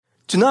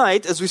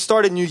Tonight, as we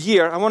start a new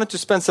year, I wanted to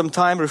spend some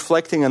time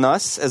reflecting on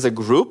us as a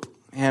group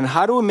and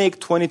how do we make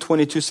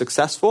 2022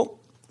 successful?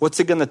 What's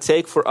it going to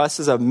take for us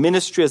as a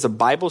ministry, as a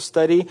Bible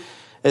study,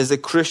 as a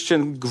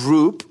Christian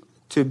group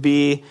to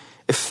be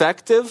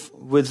effective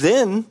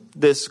within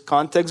this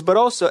context, but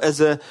also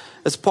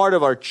as part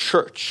of our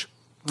church.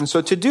 And so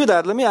to do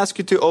that, let me ask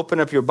you to open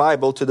up your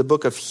Bible to the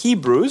book of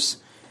Hebrews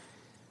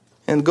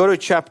and go to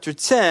chapter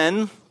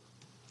 10.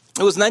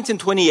 It was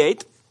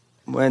 1928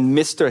 when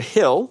Mr.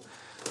 Hill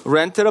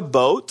rented a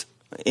boat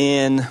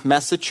in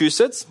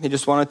Massachusetts. He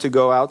just wanted to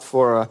go out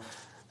for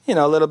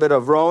a little bit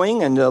of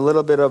rowing and a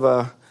little bit of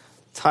a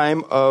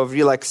time of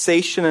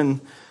relaxation and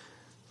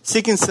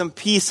seeking some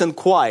peace and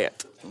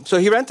quiet. So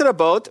he rented a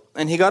boat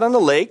and he got on the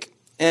lake,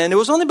 and it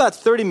was only about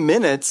 30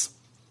 minutes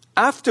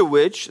after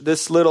which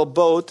this little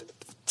boat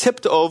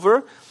tipped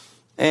over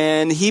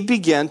and he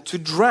began to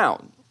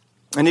drown.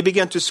 And he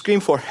began to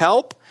scream for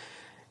help.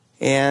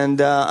 And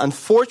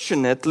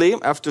unfortunately,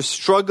 after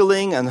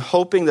struggling and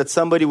hoping that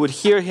somebody would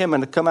hear him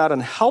and come out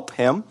and help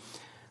him,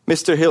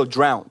 Mr. Hill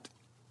drowned.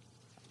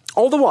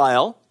 All the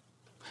while,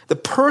 the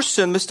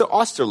person, Mr.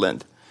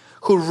 Osterland,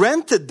 who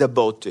rented the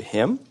boat to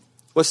him,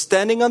 was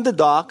standing on the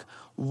dock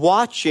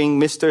watching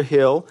Mr.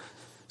 Hill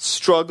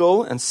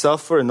struggle and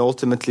suffer and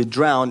ultimately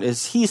drown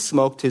as he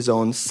smoked his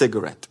own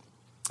cigarette.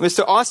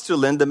 Mr.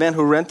 Osterland, the man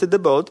who rented the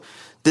boat,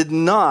 did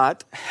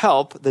not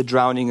help the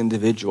drowning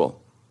individual.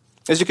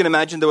 As you can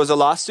imagine, there was a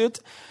lawsuit.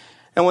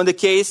 And when the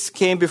case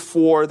came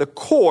before the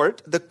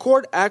court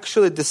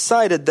actually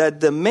decided that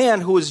the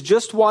man who was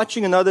just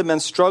watching another man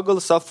struggle,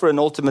 suffer, and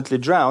ultimately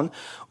drown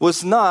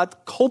was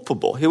not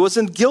culpable. He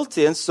wasn't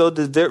guilty. And so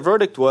the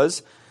verdict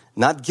was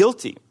not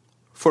guilty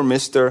for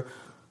Mr.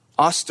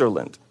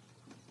 Osterland.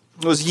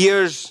 It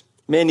was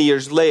many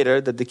years later,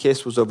 that the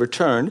case was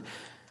overturned.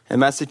 And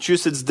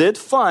Massachusetts did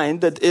find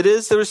that it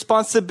is the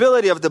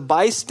responsibility of the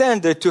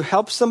bystander to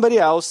help somebody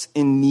else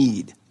in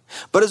need.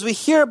 But as we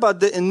hear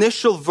about the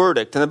initial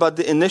verdict and about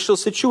the initial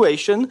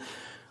situation,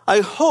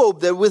 I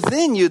hope that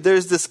within you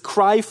there's this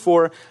cry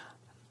for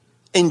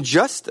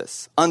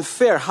injustice,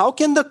 unfair. How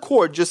can the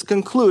court just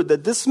conclude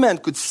that this man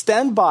could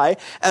stand by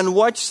and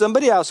watch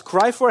somebody else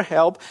cry for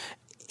help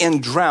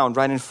and drown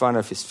right in front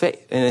of his face,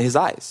 in his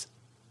eyes?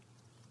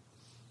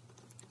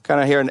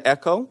 Kind of hear an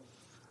echo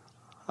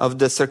of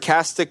the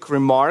sarcastic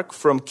remark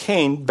from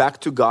Cain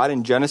back to God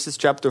in Genesis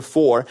chapter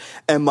 4,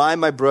 "Am I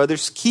my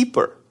brother's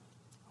keeper?"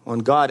 when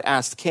God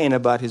asked Cain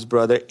about his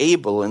brother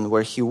Abel and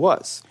where he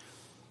was.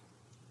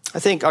 I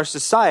think our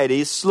society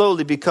is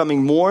slowly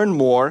becoming more and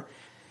more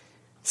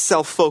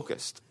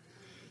self-focused.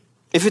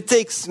 If it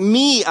takes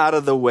me out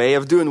of the way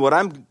of doing what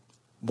I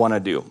want to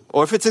do,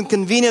 or if it's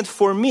inconvenient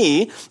for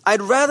me,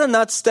 I'd rather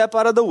not step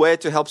out of the way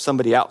to help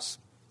somebody else.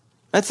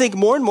 I think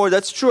more and more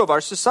that's true of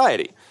our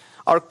society.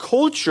 Our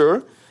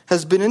culture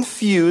has been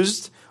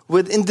infused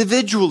with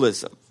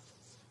individualism.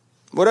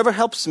 Whatever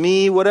helps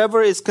me,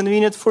 whatever is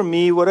convenient for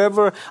me,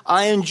 whatever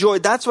I enjoy,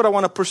 that's what I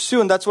want to pursue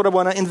and that's what I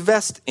want to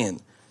invest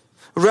in.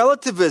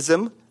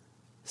 Relativism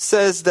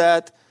says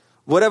that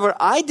whatever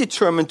I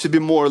determine to be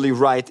morally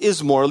right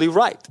is morally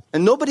right.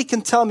 And nobody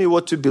can tell me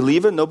what to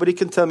believe in, nobody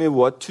can tell me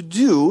what to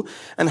do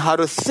and how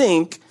to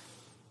think.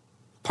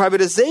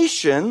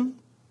 Privatization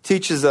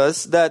teaches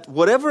us that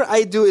whatever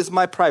I do is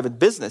my private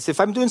business. If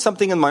I'm doing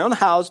something in my own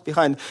house,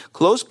 behind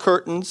closed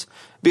curtains,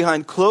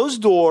 behind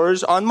closed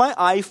doors, on my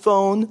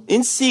iPhone,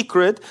 in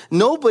secret,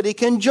 nobody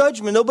can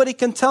judge me. Nobody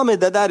can tell me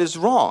that that is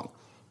wrong.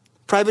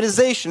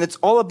 Privatization, it's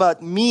all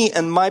about me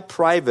and my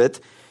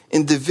private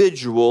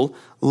individual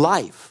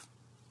life.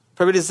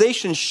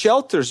 Privatization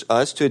shelters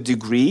us to a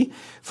degree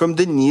from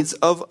the needs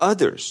of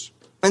others.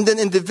 And then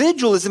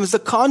individualism is a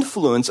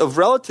confluence of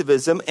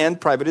relativism and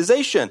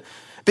privatization,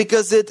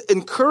 because it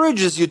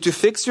encourages you to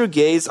fix your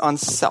gaze on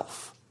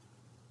self.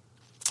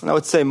 And I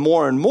would say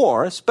more and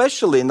more,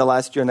 especially in the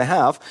last year and a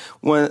half,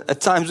 when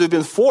at times we've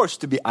been forced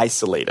to be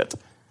isolated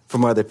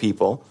from other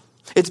people,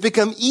 it's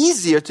become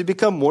easier to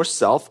become more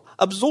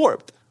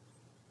self-absorbed.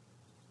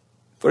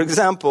 For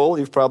example,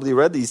 you've probably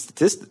read the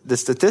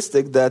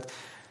statistic that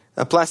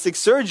plastic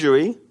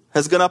surgery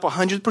has gone up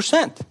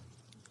 100%.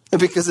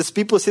 Because as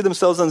people see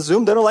themselves on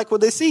Zoom, they don't like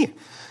what they see.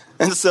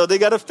 And so they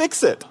got to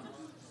fix it.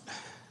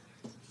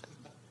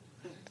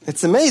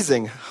 It's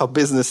amazing how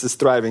business is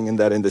thriving in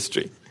that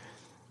industry.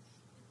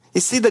 You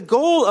see, the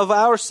goal of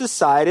our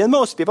society, and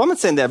most people, I'm not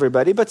saying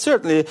everybody, but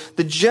certainly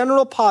the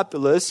general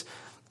populace,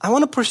 I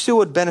want to pursue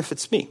what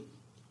benefits me.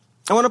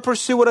 I want to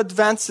pursue what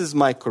advances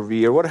my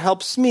career, what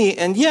helps me.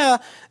 And yeah,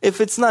 if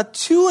it's not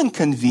too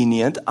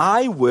inconvenient,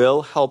 I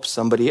will help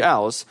somebody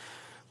else.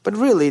 But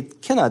really,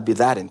 it cannot be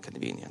that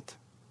inconvenient.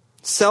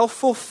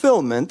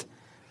 Self-fulfillment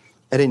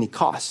at any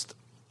cost.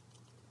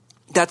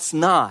 That's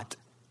not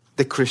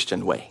the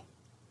Christian way.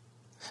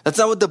 That's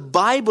not what the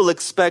Bible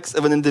expects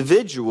of an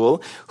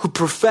individual who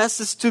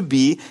professes to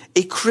be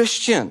a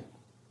Christian.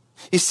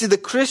 You see, the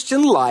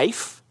Christian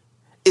life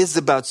is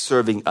about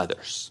serving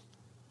others.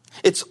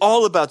 It's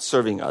all about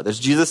serving others.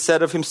 Jesus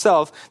said of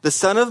himself, the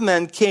Son of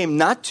Man came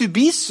not to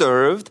be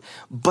served,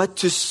 but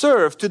to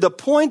serve, to the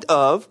point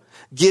of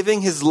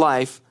giving his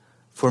life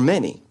for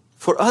many,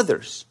 for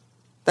others.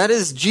 That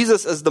is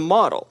Jesus as the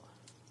model.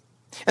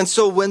 And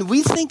so when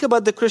we think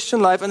about the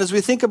Christian life, and as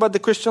we think about the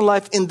Christian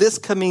life in this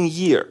coming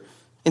year,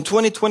 in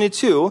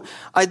 2022,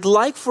 I'd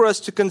like for us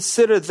to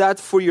consider that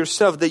for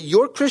yourself, that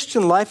your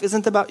Christian life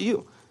isn't about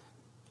you.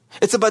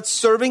 It's about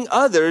serving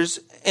others.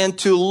 And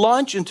to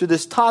launch into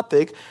this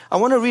topic, I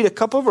want to read a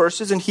couple of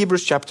verses in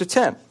Hebrews chapter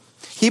 10.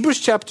 Hebrews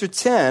chapter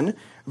 10,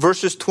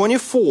 verses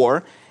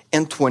 24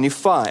 and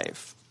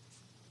 25.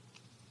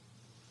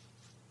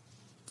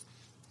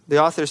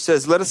 The author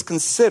says, "Let us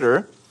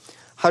consider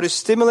how to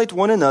stimulate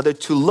one another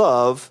to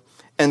love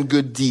and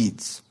good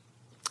deeds,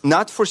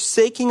 not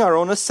forsaking our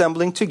own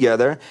assembling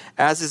together,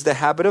 as is the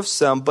habit of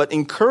some, but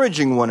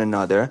encouraging one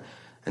another,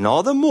 and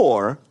all the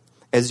more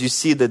as you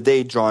see the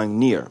day drawing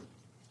near.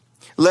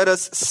 Let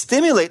us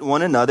stimulate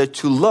one another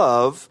to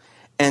love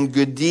and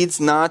good deeds,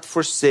 not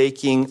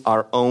forsaking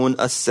our own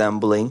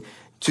assembling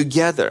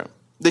together."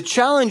 The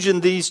challenge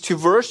in these two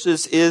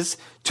verses is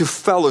to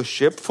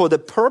fellowship for the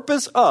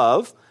purpose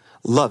of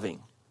loving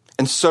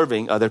and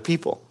serving other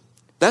people.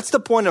 That's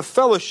the point of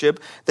fellowship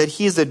that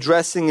he's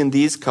addressing in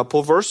these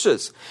couple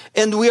verses.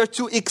 And we are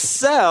to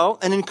excel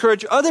and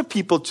encourage other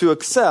people to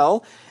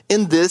excel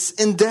in this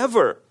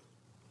endeavor.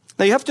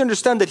 Now you have to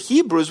understand that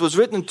Hebrews was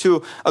written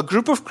to a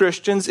group of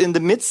Christians in the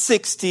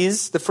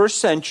mid-60s, the first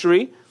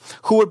century,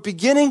 who were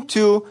beginning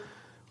to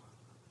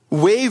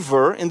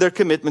waver in their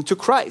commitment to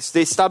Christ.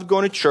 They stopped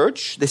going to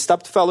church, they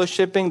stopped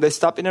fellowshipping, they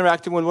stopped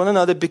interacting with one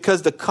another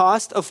because the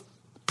cost of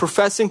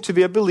professing to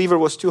be a believer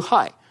was too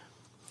high.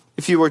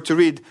 If you were to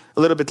read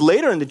a little bit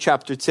later in the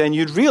chapter 10,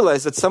 you'd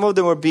realize that some of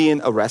them were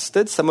being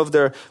arrested, some of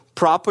their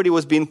property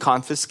was being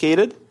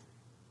confiscated.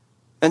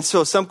 And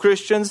so some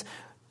Christians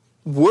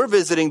were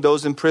visiting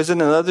those in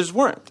prison and others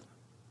weren't.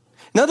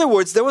 In other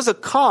words, there was a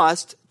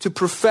cost to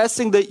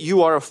professing that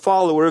you are a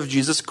follower of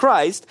Jesus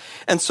Christ.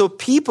 And so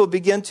people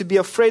began to be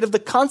afraid of the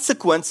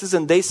consequences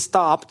and they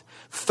stopped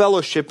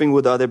fellowshipping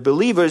with other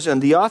believers.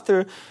 And the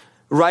author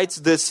writes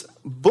this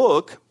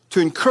book to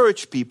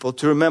encourage people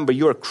to remember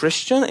you're a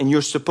Christian and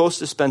you're supposed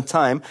to spend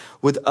time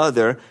with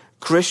other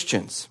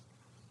Christians.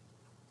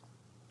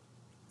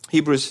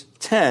 Hebrews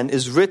 10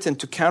 is written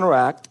to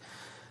counteract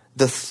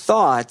the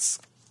thoughts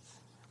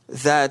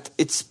that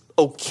it's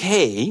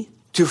okay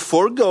to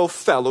forego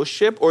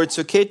fellowship or it's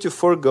okay to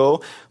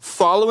forego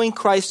following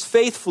Christ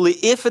faithfully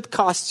if it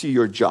costs you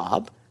your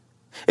job,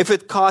 if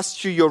it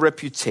costs you your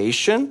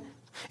reputation,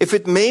 if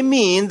it may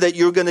mean that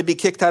you're going to be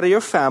kicked out of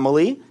your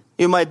family,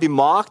 you might be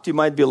mocked, you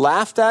might be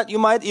laughed at, you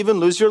might even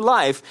lose your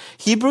life.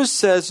 Hebrews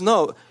says,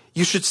 no,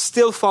 you should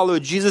still follow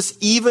Jesus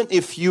even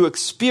if you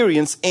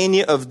experience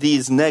any of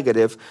these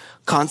negative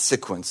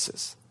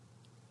consequences.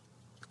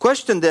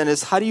 Question then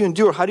is, how do you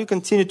endure? How do you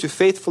continue to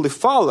faithfully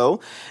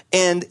follow?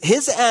 And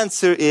his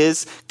answer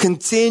is,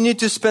 continue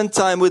to spend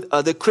time with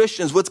other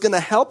Christians. What's going to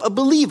help a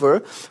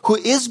believer who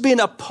is being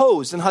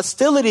opposed and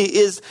hostility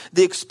is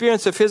the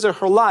experience of his or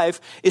her life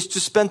is to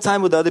spend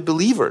time with other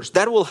believers.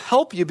 That will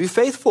help you be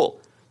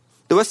faithful.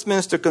 The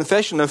Westminster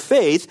Confession of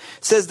Faith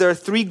says there are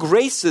three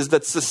graces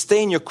that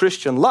sustain your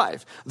Christian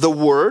life: the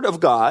Word of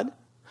God,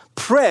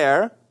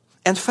 prayer,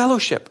 and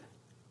fellowship.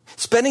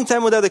 Spending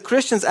time with other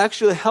Christians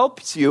actually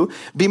helps you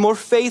be more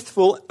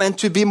faithful and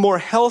to be more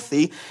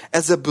healthy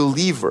as a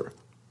believer.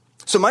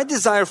 So my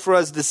desire for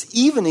us this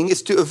evening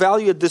is to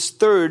evaluate this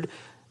third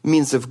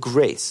means of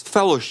grace,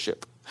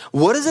 fellowship.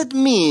 What does it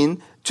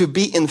mean to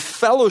be in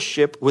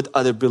fellowship with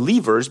other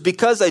believers?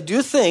 Because I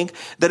do think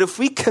that if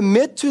we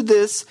commit to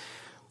this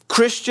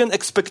Christian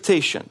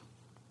expectation,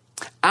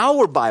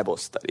 our Bible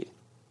study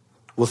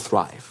will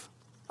thrive.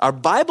 Our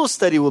Bible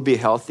study will be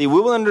healthy.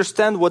 We will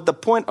understand what the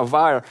point of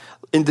our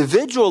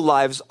individual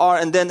lives are,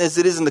 and then as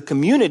it is in the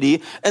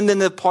community, and then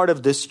a part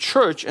of this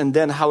church, and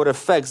then how it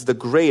affects the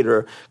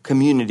greater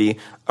community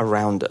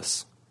around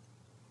us.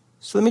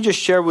 So let me just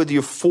share with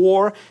you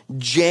four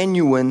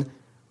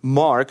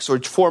marks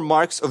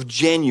of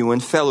genuine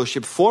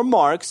fellowship. 4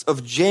 marks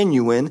of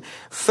genuine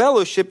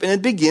fellowship, and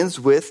it begins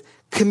with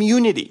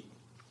community.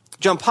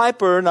 John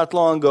Piper, not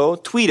long ago,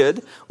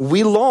 tweeted,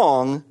 "We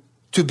long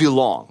to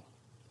belong."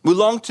 We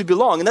long to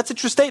belong. And that's a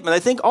true statement. I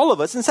think all of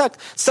us, in fact,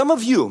 some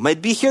of you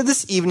might be here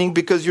this evening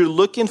because you're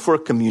looking for a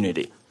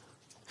community.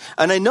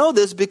 And I know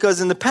this because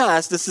in the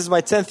past, this is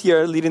my 10th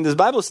year leading this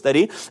Bible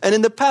study, and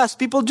in the past,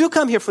 people do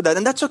come here for that,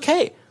 and that's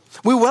okay.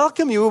 We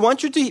welcome you. We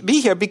want you to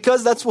be here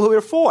because that's what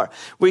we're for.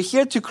 We're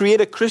here to create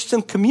a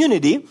Christian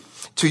community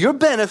to your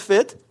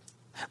benefit,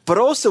 but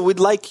also we'd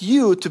like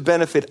you to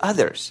benefit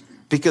others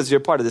because you're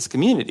part of this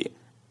community.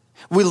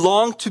 We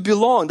long to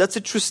belong. That's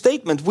a true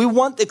statement. We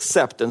want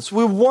acceptance.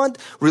 We want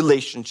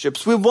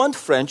relationships. We want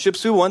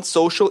friendships. We want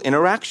social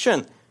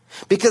interaction.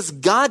 Because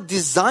God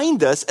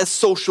designed us as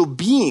social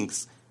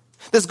beings.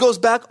 This goes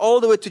back all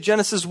the way to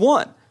Genesis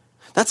 1.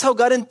 That's how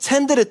God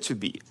intended it to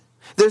be.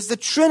 There's the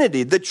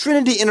Trinity. The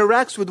Trinity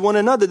interacts with one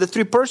another, the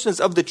 3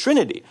 persons of the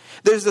Trinity.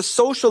 There's the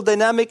social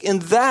dynamic in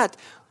that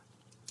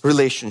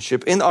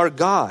relationship, in our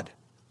God.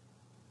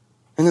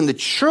 And in the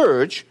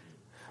church,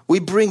 we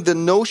bring the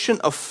notion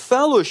of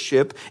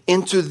fellowship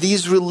into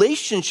these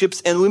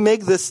relationships, and we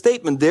make this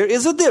statement: there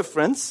is a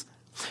difference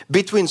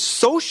between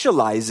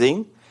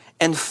socializing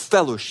and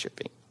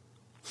fellowshipping.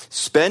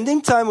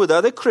 Spending time with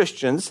other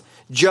Christians,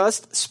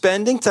 just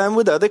spending time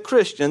with other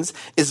Christians,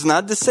 is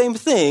not the same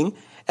thing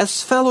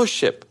as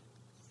fellowship.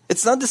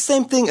 It's not the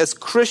same thing as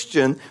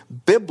Christian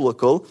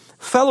biblical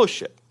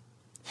fellowship.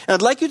 And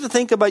I'd like you to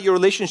think about your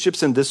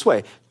relationships in this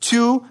way.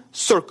 Two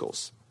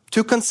circles,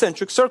 two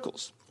concentric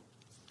circles.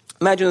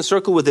 Imagine a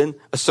circle within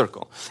a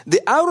circle.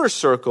 The outer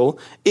circle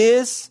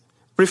is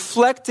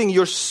reflecting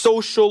your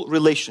social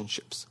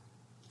relationships.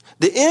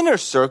 The inner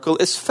circle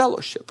is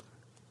fellowship.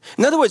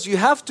 In other words, you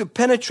have to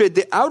penetrate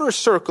the outer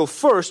circle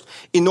first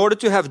in order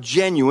to have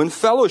genuine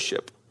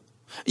fellowship.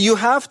 You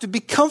have to be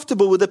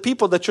comfortable with the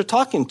people that you're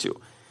talking to.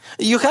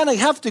 You kind of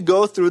have to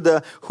go through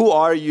the who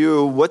are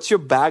you, what's your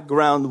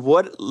background,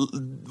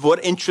 what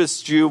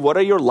interests you, what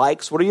are your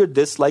likes, what are your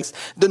dislikes,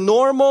 the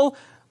normal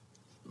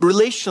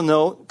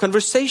relational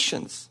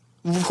conversations.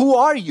 Who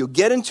are you?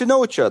 Getting to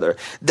know each other.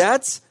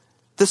 That's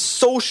the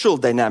social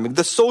dynamic,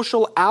 the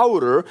social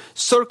outer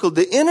circle.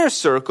 The inner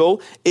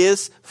circle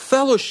is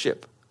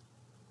fellowship.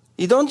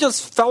 You don't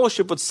just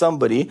fellowship with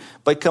somebody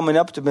by coming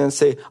up to them and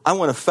say, I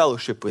want to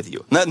fellowship with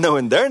you. Not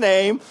knowing their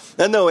name,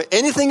 not knowing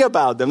anything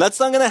about them. That's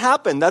not going to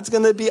happen. That's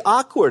going to be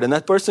awkward. And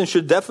that person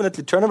should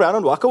definitely turn around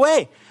and walk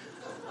away.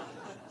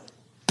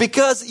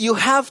 Because you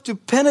have to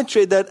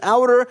penetrate that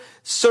outer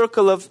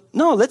circle of,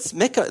 no, let's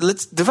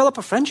develop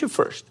a friendship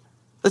first.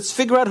 Let's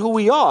figure out who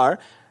we are.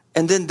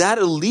 And then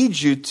that'll lead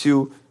you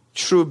to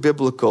true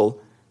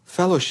biblical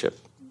fellowship.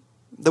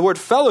 The word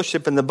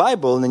fellowship in the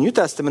Bible, in the New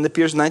Testament,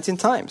 appears 19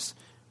 times.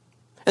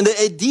 And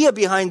the idea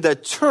behind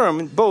that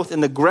term, both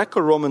in the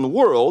Greco-Roman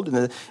world,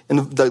 in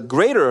the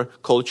greater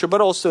culture,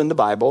 but also in the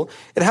Bible,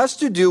 it has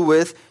to do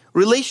with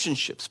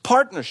relationships,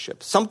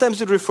 partnerships.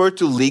 Sometimes it refers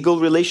to legal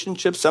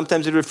relationships.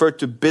 Sometimes it refers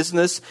to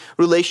business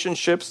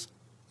relationships.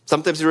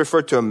 Sometimes it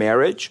refers to a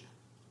marriage.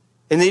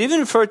 And it even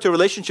refers to a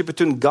relationship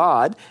between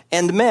God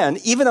and man,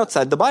 even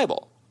outside the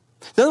Bible.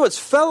 In other words,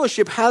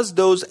 fellowship has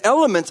those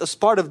elements as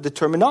part of the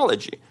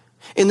terminology.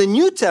 In the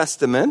New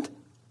Testament,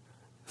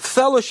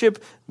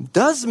 fellowship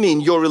does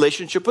mean your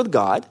relationship with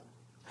God,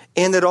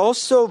 and it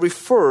also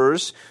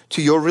refers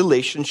to your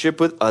relationship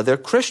with other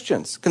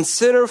Christians.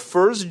 Consider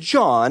 1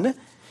 John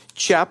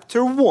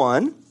chapter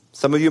 1.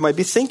 Some of you might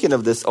be thinking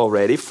of this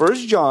already. 1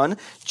 John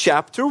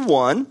chapter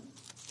 1,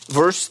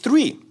 verse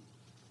 3.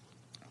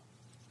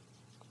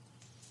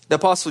 The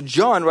Apostle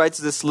John writes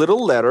this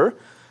little letter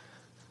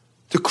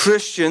to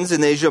Christians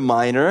in Asia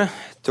Minor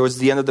towards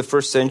the end of the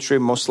first century,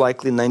 most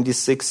likely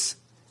 96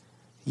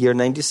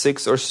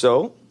 or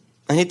so.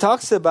 And he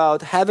talks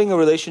about having a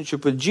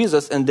relationship with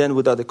Jesus and then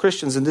with other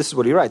Christians. And this is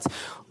what he writes.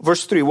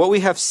 Verse 3, what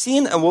we have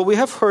seen and what we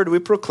have heard we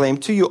proclaim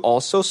to you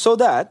also, so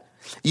that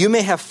you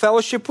may have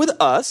fellowship with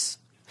us.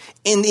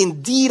 And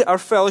indeed our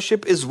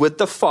fellowship is with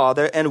the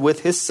Father and with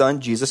his Son,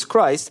 Jesus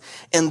Christ.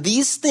 And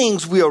these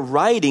things we are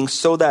writing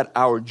so that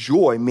our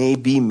joy may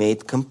be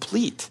made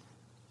complete.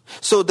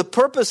 So the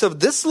purpose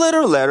of this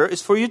little letter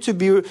is for you to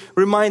be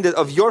reminded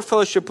of your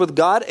fellowship with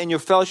God and your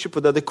fellowship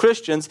with other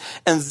Christians,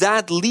 and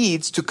that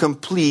leads to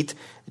complete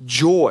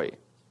joy.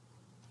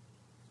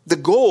 The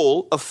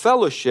goal of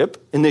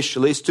fellowship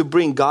initially is to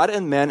bring God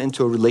and man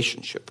into a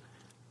relationship,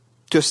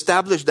 to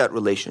establish that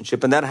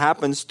relationship, and that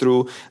happens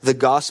through the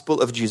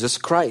gospel of Jesus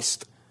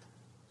Christ.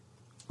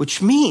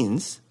 Which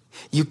means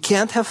you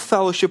can't have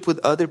fellowship with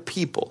other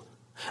people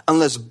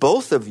unless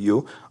both of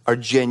you are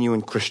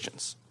genuine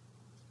Christians.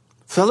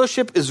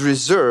 Fellowship is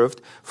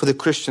reserved for the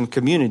Christian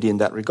community in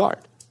that regard.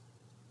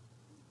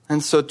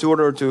 And so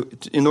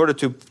in order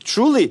to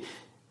truly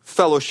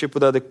fellowship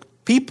with other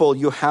people,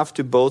 you have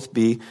to both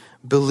be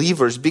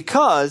believers,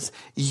 because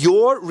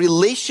your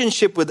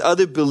relationship with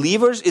other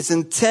believers is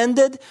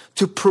intended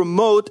to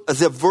promote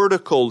the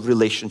vertical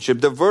relationship,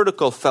 the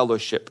vertical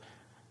fellowship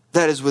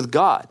that is with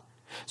God.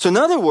 So in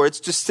other words,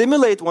 to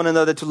stimulate one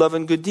another to love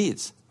and good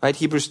deeds, right?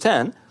 Hebrews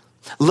 10.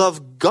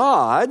 Love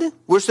God.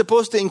 We're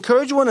supposed to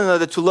encourage one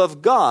another to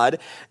love God,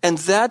 and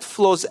that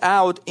flows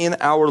out in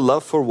our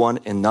love for one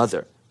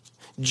another.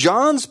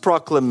 John's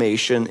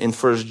proclamation in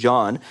 1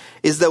 John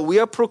is that we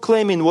are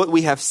proclaiming what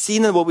we have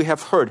seen and what we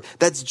have heard.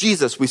 That's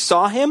Jesus. We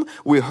saw him,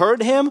 we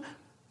heard him.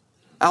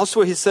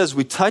 Elsewhere he says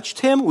we touched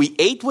him, we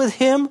ate with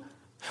him,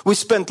 we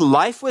spent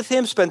life with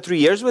him, spent 3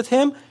 years with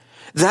him.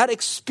 That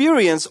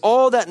experience,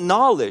 all that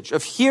knowledge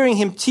of hearing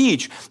him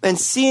teach and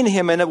seeing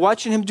him and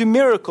watching him do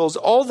miracles,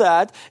 all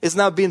that is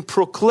now being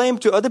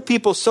proclaimed to other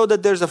people so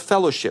that there's a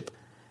fellowship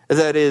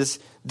that is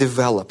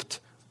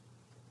developed,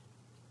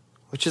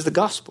 which is the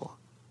gospel.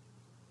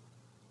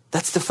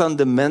 That's the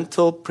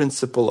fundamental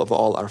principle of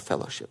all our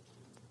fellowship.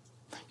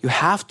 You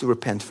have to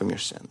repent from your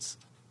sins.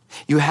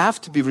 You have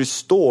to be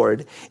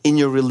restored in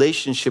your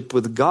relationship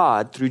with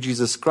God through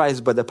Jesus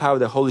Christ by the power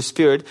of the Holy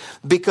Spirit,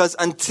 because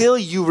until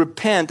you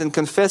repent and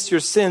confess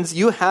your sins,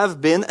 you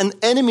have been an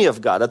enemy of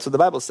God. That's what the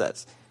Bible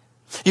says.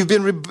 You've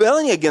been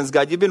rebelling against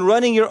God. You've been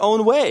running your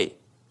own way.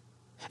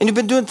 And you've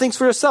been doing things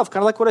for yourself,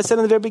 kind of like what I said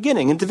in the very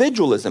beginning,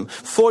 individualism,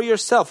 for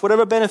yourself,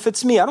 whatever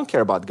benefits me. I don't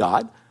care about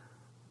God.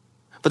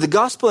 But the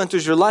gospel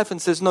enters your life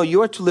and says, no,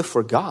 you are to live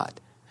for God.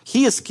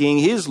 He is King,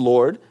 He is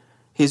Lord,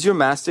 He's your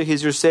Master,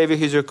 He's your Savior,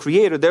 He's your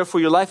Creator. Therefore,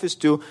 your life is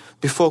to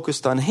be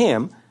focused on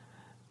Him.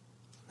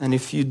 And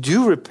if you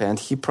do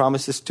repent, He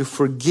promises to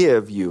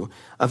forgive you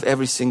of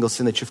every single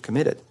sin that you've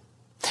committed.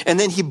 And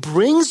then He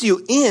brings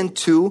you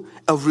into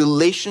a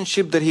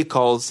relationship that He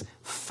calls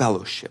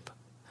fellowship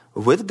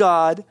with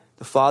God,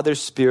 the Father,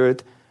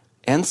 Spirit,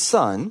 and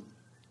Son.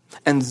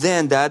 And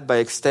then that, by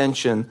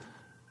extension,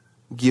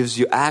 gives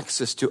you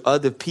access to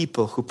other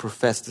people who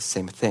profess the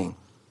same thing,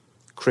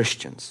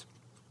 Christians.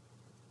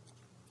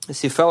 You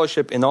see,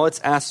 fellowship in all its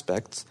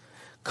aspects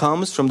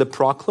comes from the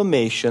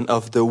proclamation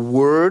of the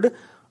word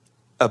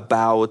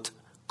about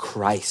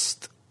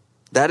Christ.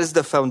 That is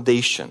the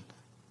foundation.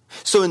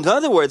 So in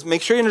other words,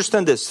 make sure you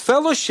understand this.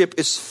 Fellowship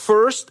is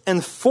first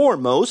and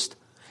foremost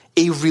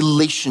a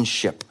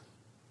relationship.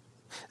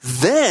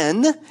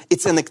 Then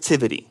it's an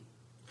activity.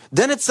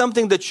 Then it's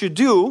something that you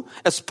do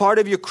as part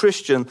of your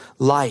Christian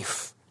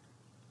life.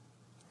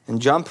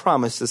 And John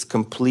promises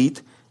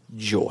complete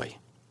joy.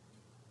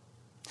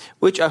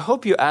 Which I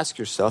hope you ask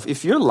yourself,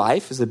 if your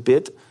life is a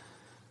bit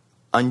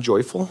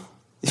unjoyful,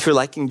 if you're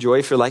lacking joy,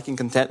 if you're lacking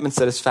contentment,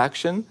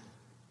 satisfaction,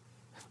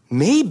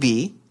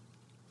 maybe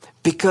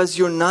because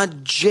you're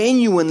not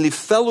genuinely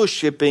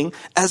fellowshipping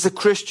as a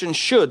Christian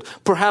should.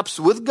 Perhaps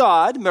with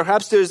God,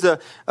 perhaps there's a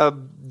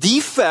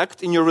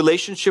defect in your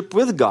relationship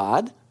with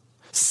God.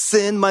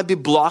 Sin might be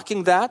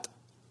blocking that.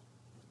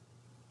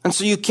 And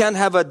so you can't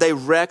have a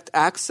direct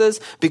access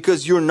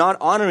because you're not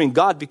honoring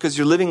God because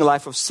you're living a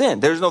life of sin.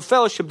 There's no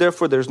fellowship,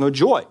 therefore there's no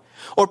joy.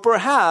 Or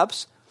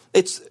perhaps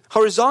it's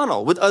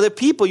horizontal with other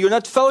people. You're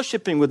not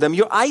fellowshipping with them.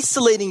 You're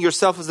isolating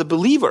yourself as a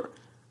believer.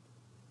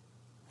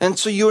 And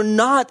so you're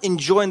not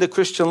enjoying the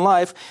Christian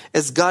life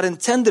as God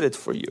intended it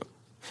for you.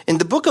 In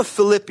the book of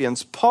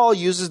Philippians, Paul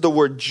uses the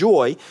word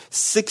joy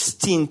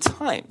 16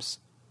 times.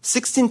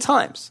 16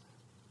 times.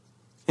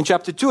 In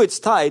chapter 2, it's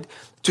tied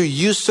to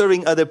you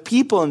serving other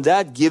people, and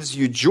that gives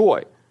you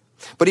joy.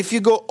 But if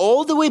you go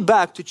all the way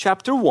back to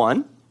chapter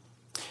 1,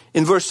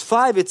 in verse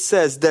 5, it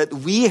says that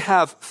we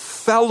have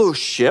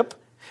fellowship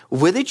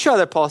with each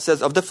other, Paul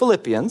says, of the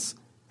Philippians,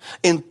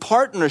 in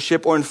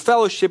partnership or in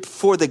fellowship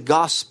for the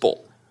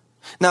gospel.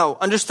 Now,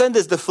 understand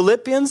this, the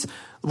Philippians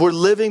were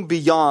living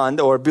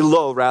beyond, or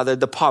below rather,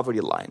 the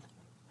poverty line.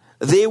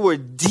 They were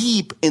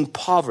deep in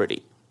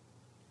poverty.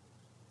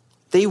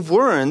 They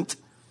weren't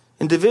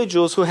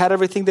individuals who had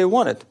everything they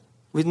wanted.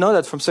 We know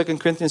that from 2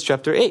 Corinthians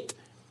chapter 8.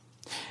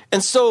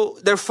 And so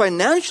their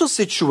financial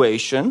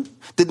situation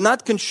did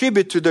not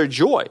contribute to their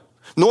joy,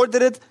 nor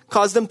did it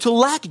cause them to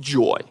lack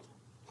joy.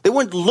 They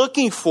weren't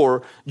looking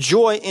for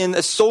joy in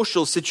a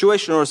social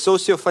situation or a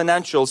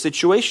socio-financial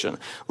situation.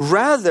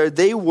 Rather,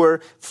 they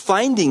were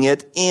finding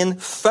it in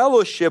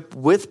fellowship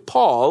with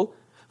Paul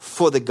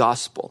for the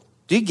gospel.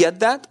 Do you get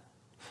that?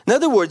 In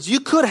other words,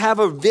 you could have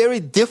a very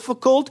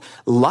difficult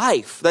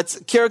life that's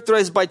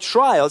characterized by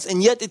trials,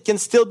 and yet it can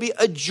still be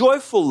a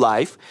joyful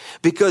life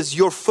because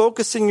you're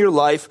focusing your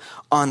life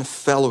on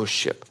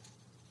fellowship,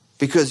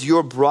 because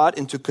you're brought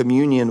into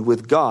communion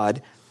with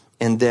God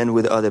and then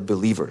with other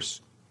believers.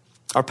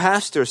 Our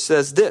pastor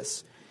says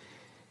this: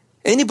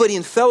 anybody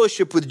in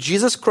fellowship with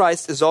Jesus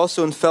Christ is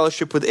also in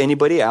fellowship with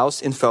anybody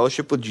else in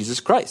fellowship with Jesus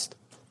Christ.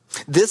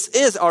 This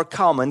is our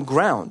common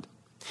ground.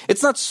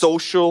 It's not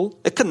social,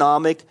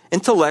 economic,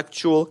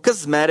 intellectual,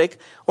 cosmetic,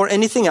 or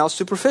anything else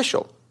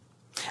superficial.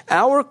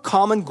 Our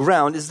common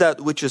ground is that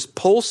which is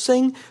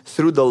pulsing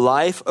through the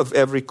life of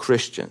every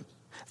Christian,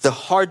 the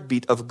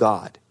heartbeat of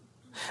God.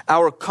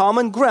 Our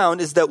common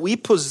ground is that we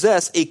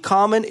possess a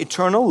common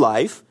eternal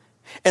life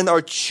and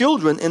are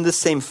children in the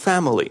same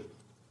family.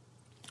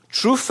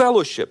 True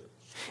fellowship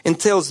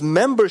entails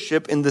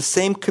membership in the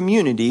same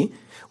community,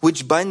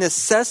 which by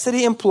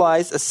necessity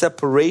implies a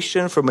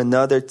separation from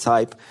another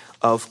type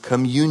of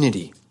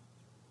community.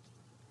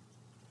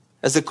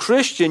 As a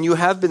Christian, you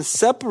have been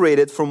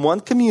separated from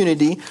one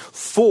community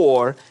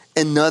for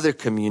another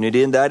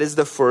community, and that is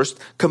the first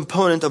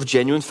component of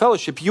genuine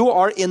fellowship. You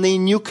are in a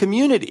new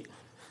community.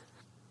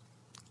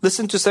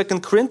 Listen to 2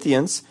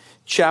 Corinthians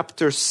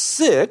chapter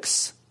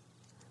 6,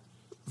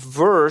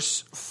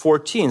 verse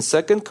 14.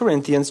 2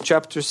 Corinthians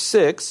chapter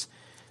 6,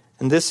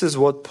 and this is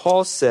what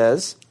Paul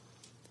says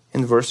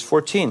in verse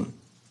 14.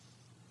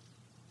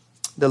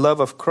 The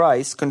love of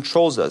Christ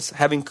controls us,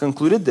 having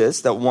concluded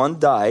this, that one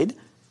died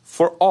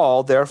for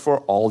all, therefore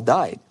all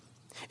died.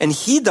 And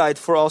he died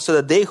for all, so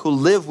that they who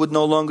live would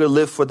no longer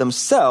live for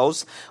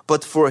themselves,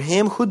 but for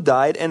him who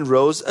died and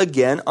rose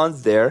again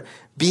on their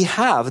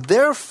behalf.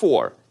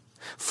 Therefore,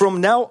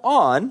 from now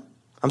on,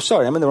 I'm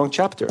sorry, I'm in the wrong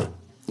chapter.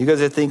 You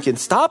guys are thinking,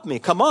 stop me,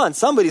 come on,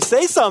 somebody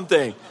say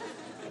something.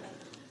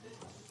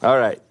 All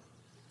right,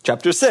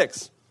 chapter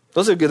 6.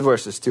 Those are good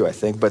verses too, I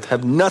think, but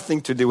have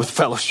nothing to do with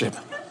fellowship.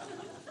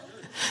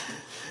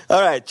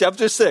 All right,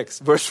 chapter 6,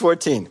 verse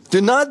 14. Do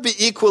not be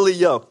equally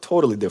yoked.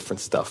 Totally different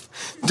stuff.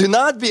 Do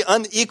not be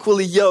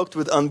unequally yoked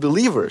with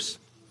unbelievers.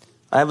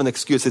 I have an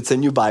excuse. It's a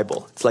new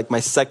Bible. It's like my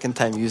second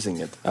time using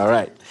it. All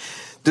right.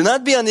 Do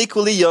not be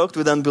unequally yoked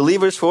with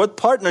unbelievers. For what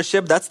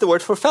partnership? That's the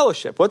word for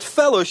fellowship. What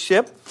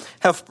fellowship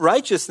have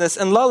righteousness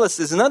and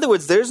lawlessness? In other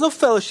words, there is no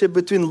fellowship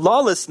between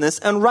lawlessness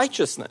and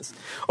righteousness.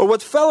 Or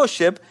what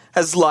fellowship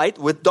has light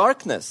with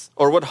darkness?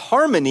 Or what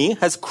harmony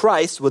has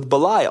Christ with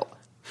Belial?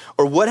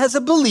 Or what has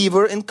a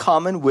believer in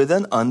common with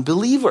an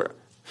unbeliever?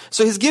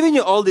 So he's giving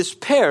you all these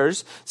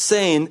pairs,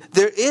 saying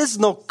there is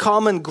no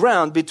common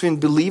ground between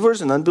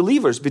believers and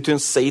unbelievers, between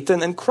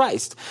Satan and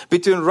Christ,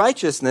 between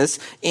righteousness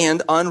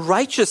and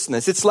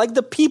unrighteousness. It's like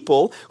the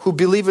people who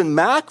believe in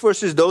Mac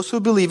versus those who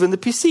believe in the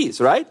PCs,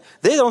 right?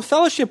 They don't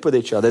fellowship with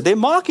each other. They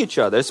mock each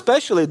other,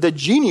 especially the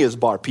Genius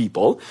Bar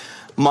people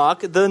mock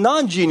the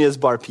non-Genius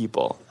Bar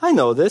people. I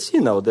know this,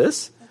 you know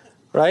this,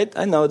 right?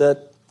 I know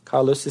that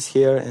Carlos is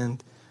here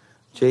and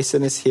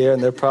Jason is here,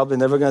 and they're probably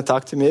never going to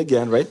talk to me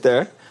again right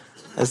there,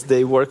 as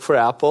they work for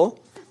Apple.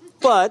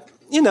 But,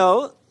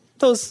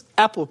 those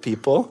Apple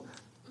people,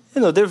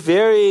 they're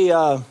very,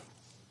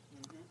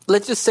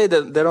 let's just say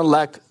that they don't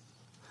lack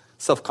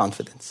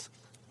self-confidence,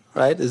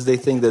 right? As they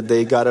think that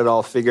they got it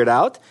all figured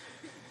out.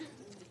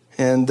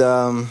 And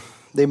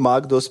they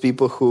mock those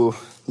people who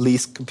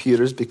lease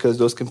computers because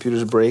those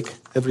computers break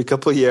every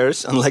couple of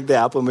years, unlike the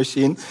Apple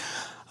machine.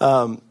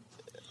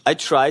 I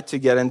tried to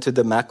get into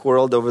the Mac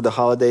world over the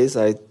holidays.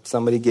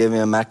 Somebody gave me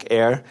a Mac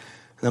Air,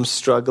 and I'm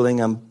struggling.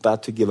 I'm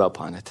about to give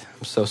up on it.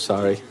 I'm so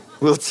sorry.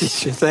 We'll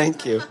teach you.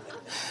 Thank you.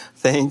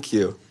 Thank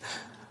you.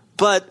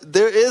 But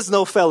there is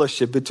no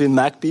fellowship between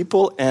Mac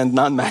people and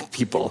non-Mac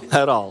people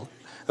at all.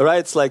 All right?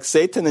 It's like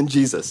Satan and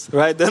Jesus,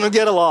 right? They don't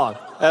get along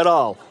at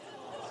all.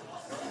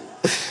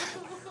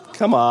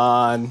 Come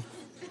on.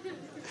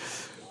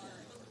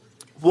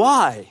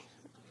 Why?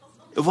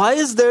 Why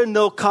is there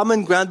no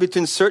common ground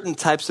between certain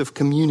types of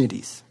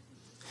communities?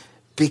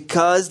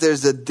 Because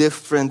there's a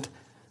different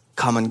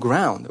common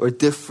ground, or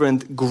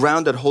different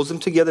ground that holds them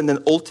together, and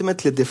then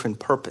ultimately a different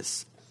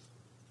purpose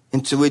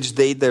into which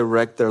they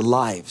direct their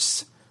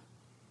lives.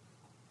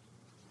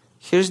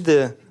 Here's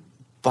the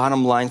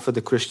bottom line for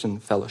the Christian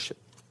fellowship.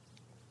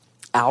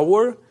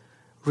 Our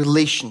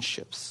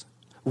relationships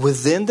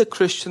within the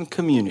Christian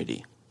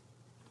community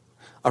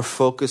are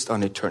focused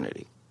on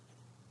eternity.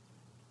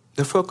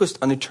 They're focused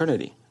on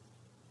eternity.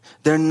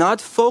 They're not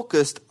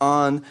focused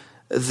on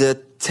the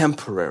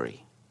temporary.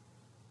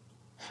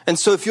 And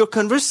so if your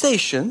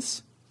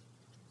conversations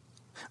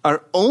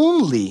are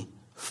only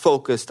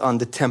focused on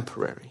the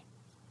temporary,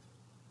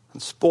 on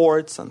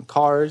sports, on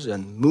cars,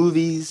 on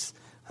movies,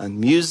 on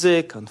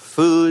music, on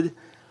food,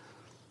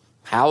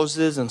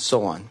 houses, and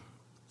so on,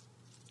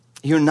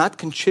 you're not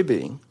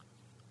contributing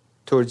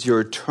towards your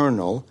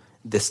eternal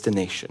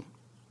destination.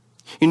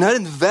 You're not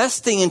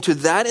investing into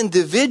that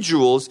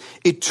individual's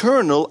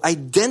eternal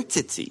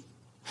identity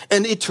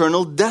and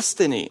eternal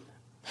destiny.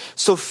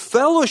 So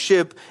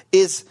fellowship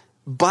is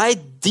by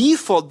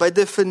default, by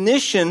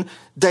definition,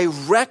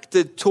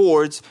 directed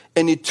towards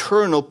an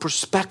eternal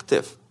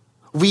perspective.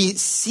 We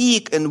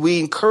seek and we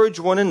encourage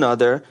one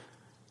another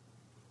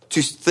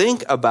to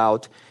think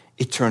about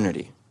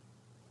eternity.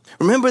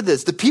 Remember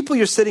this, the people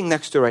you're sitting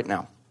next to right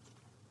now,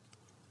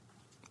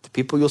 the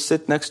people you'll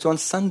sit next to on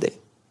Sunday,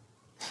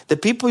 the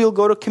people you'll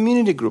go to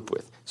community group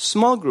with,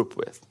 small group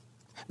with,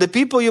 the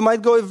people you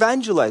might go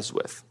evangelize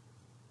with,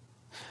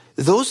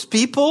 those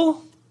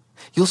people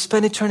you'll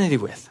spend eternity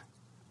with.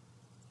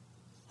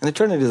 And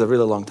eternity is a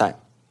really long time,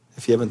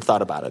 if you haven't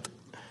thought about it.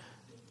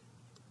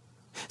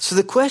 So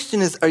the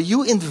question is, are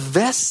you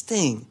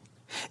investing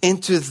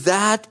into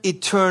that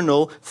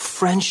eternal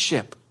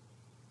friendship?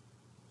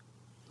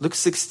 Luke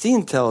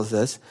 16 tells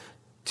us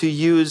to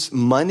use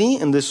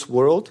money in this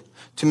world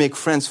to make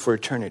friends for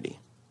eternity.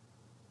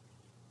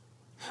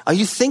 Are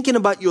you thinking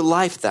about your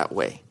life that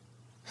way?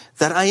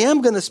 That I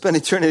am going to spend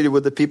eternity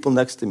with the people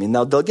next to me.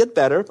 Now, they'll get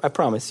better, I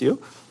promise you.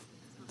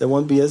 They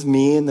won't be as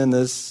mean and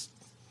as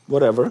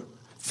whatever,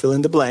 fill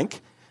in the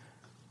blank.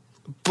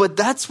 But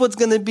that's what's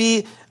going to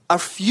be our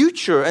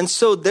future. And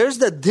so there's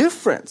that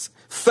difference.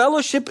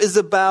 Fellowship is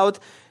about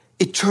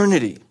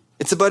eternity.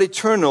 It's about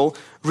eternal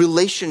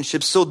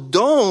relationships. So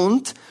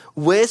don't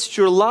waste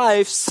your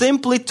life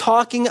simply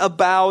talking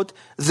about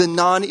the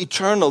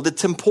non-eternal, the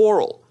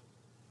temporal.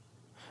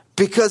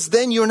 Because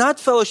then you're not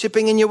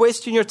fellowshipping and you're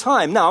wasting your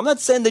time. Now, I'm not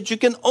saying that you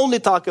can only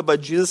talk about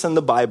Jesus and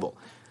the Bible.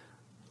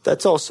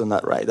 That's also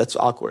not right. That's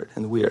awkward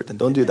and weird. And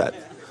don't do that.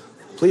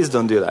 Please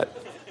don't do that.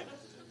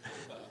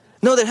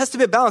 No, there has to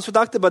be a balance. We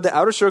talked about the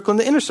outer circle and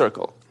the inner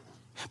circle.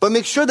 But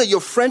make sure that your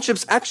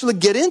friendships actually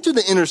get into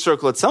the inner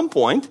circle at some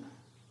point.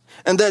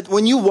 And that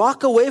when you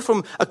walk away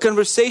from a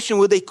conversation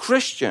with a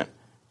Christian,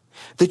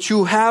 that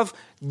you have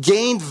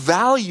gained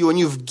value and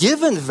you've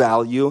given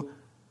value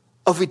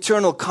of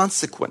eternal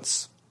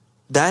consequence.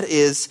 That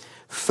is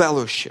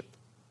fellowship.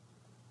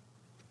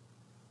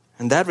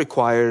 And that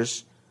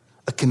requires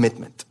a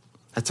commitment.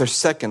 That's our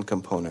second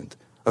component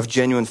of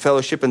genuine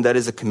fellowship, and that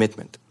is a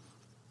commitment.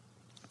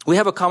 We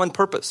have a common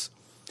purpose.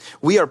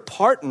 We are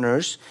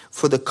partners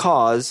for the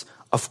cause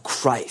of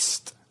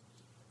Christ.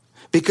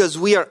 Because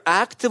we are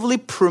actively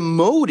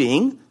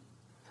promoting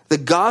the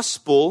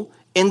gospel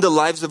in the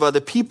lives of other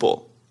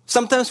people.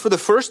 Sometimes for the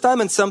first time,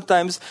 and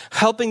sometimes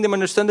helping them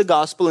understand the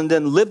gospel and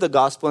then live the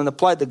gospel and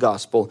apply the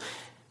gospel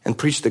and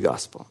preach the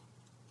gospel.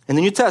 In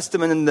the New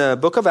Testament, in the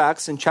book of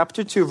Acts, in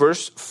chapter 2,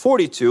 verse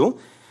 42,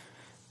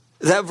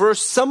 that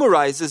verse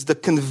summarizes the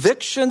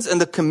convictions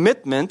and the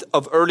commitment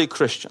of early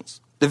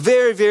Christians. The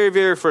very, very,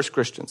 very first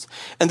Christians.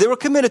 And they were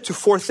committed to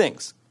 4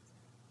 things.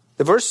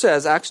 The verse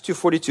says, Acts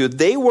 2:42,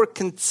 they were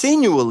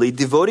continually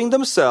devoting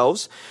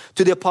themselves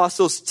to the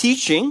apostles'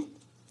 teaching,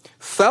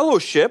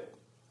 fellowship,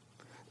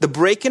 the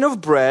breaking of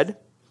bread,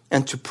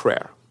 and to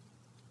prayer.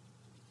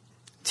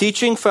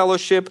 Teaching,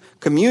 fellowship,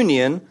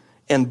 communion,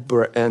 and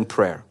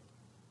prayer.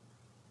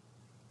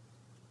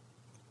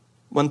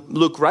 When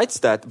Luke writes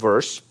that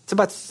verse, it's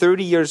about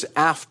 30 years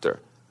after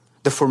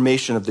the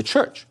formation of the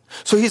church.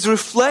 So he's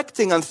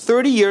reflecting on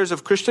 30 years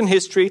of Christian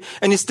history,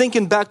 and he's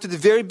thinking back to the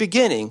very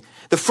beginning,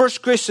 the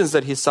first Christians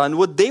that he saw and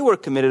what they were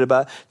committed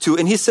to.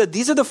 And he said,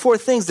 these are the 4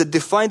 things that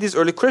define these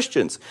early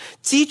Christians.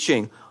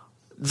 Teaching,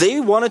 they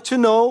wanted to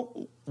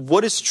know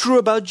what is true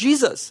about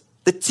Jesus,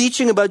 the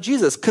teaching about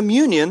Jesus.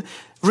 Communion,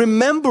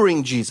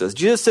 remembering Jesus.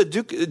 Jesus said,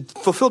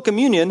 fulfill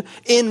communion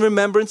in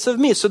remembrance of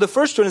me. So the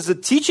first one is the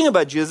teaching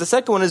about Jesus. The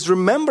second one is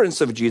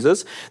remembrance of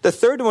Jesus. The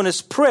third one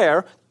is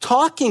prayer,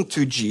 talking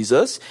to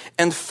Jesus.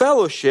 And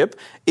fellowship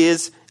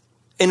is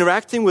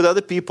interacting with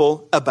other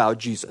people about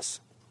Jesus.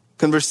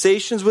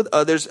 Conversations with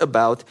others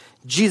about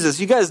Jesus.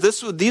 You guys,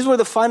 these were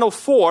the final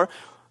 4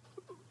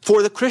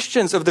 for the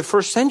Christians of the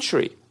first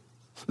century.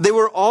 They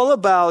were all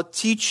about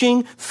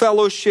teaching,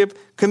 fellowship,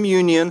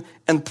 communion,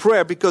 and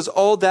prayer because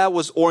all that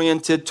was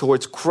oriented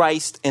towards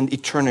Christ and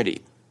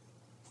eternity.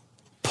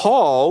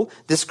 Paul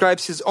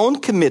describes his own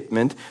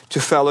commitment to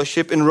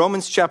fellowship in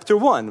Romans chapter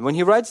 1. When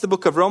he writes the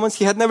book of Romans,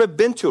 he had never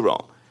been to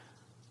Rome.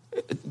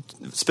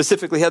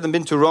 Specifically, he hadn't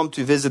been to Rome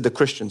to visit the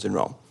Christians in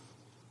Rome.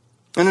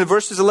 And in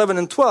verses 11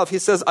 and 12, he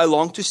says, I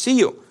long to see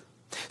you,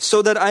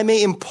 so that I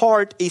may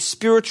impart a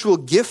spiritual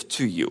gift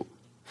to you,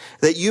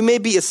 that you may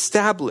be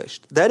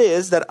established. That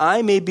is, that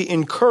I may be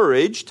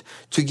encouraged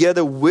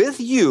together with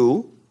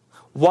you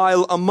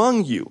while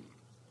among you.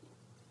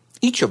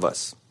 Each of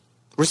us,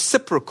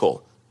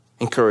 reciprocal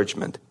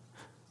encouragement.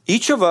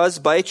 Each of us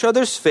by each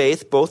other's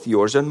faith, both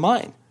yours and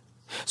mine.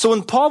 So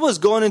when Paul was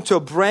going into a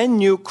brand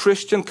new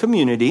Christian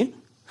community,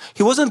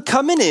 he wasn't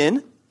coming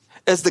in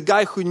as the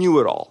guy who knew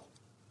it all.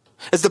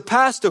 As the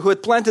pastor who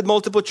had planted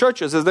multiple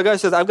churches, as the guy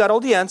says, I've got all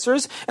the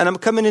answers and I'm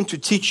coming in to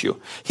teach you.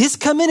 He's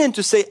coming in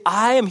to say,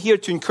 I am here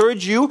to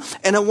encourage you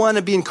and I want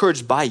to be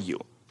encouraged by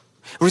you.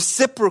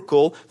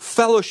 Reciprocal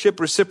fellowship,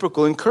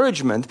 reciprocal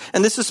encouragement.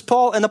 And this is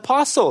Paul, an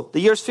apostle. The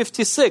year's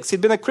 56.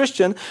 He'd been a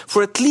Christian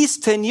for at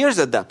least 10 years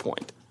at that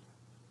point.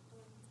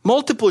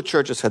 Multiple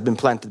churches had been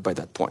planted by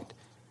that point.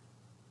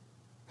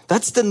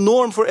 That's the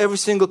norm for every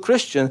single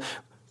Christian.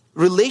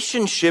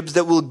 Relationships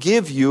that will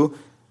give you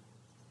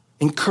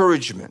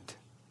encouragement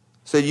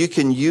so you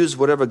can use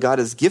whatever God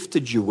has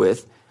gifted you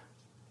with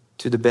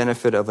to the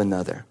benefit of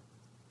another.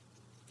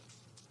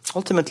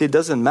 Ultimately, it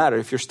doesn't matter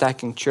if you're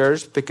stacking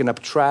chairs, picking up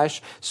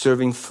trash,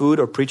 serving food,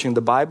 or preaching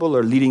the Bible,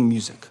 or leading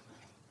music.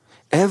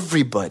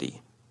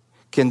 Everybody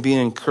can be an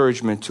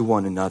encouragement to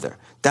one another.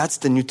 That's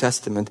the New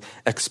Testament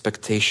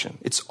expectation.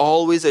 It's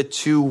always a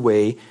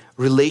two-way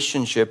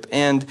relationship.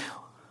 And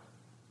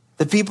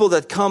the people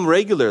that come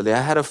regularly,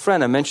 I had a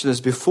friend, I mentioned this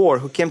before,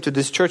 who came to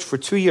this church for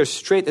 2 years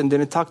straight and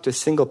didn't talk to a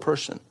single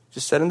person.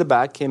 Just sat in the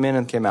back, came in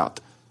and came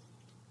out.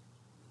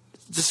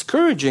 It's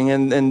discouraging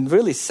and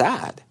really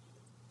sad.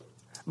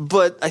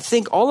 But I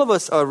think all of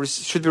us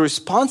should be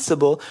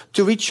responsible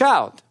to reach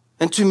out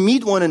and to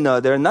meet one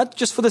another, not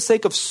just for the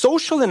sake of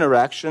social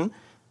interaction,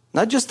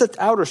 not just that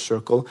outer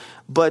circle,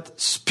 but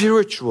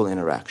spiritual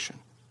interaction.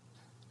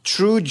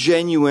 True,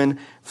 genuine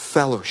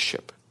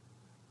fellowship.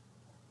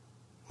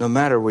 No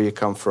matter where you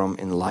come from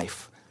in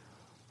life.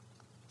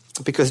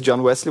 Because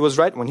John Wesley was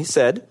right when he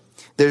said,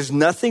 there's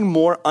nothing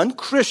more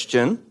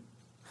unchristian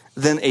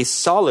than a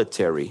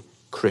solitary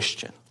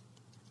Christian.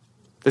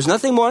 There's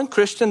nothing more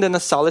unchristian than a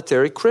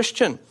solitary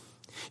Christian.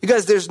 You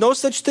guys, there's no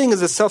such thing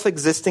as a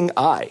self-existing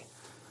eye,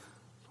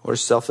 or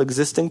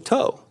self-existing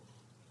toe,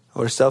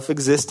 or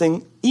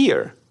self-existing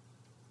ear,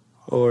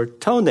 or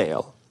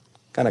toenail.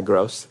 Kind of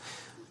gross.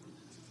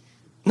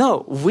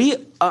 No,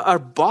 our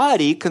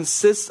body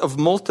consists of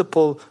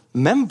multiple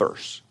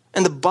members.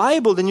 And the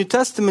Bible, the New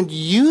Testament,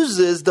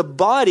 uses the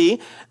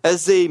body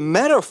as a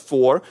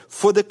metaphor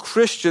for the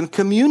Christian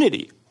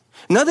community.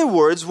 In other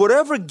words,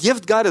 whatever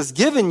gift God has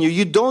given you,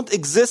 you don't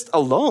exist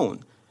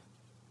alone.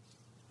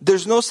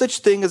 There's no such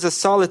thing as a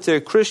solitary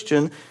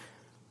Christian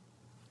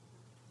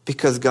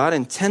because God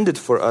intended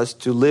for us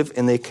to live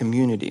in a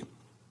community.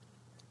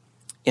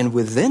 And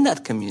within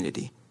that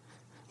community,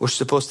 we're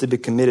supposed to be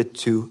committed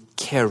to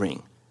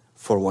caring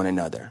for one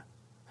another.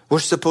 We're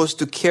supposed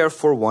to care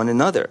for one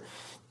another.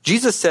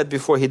 Jesus said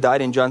before he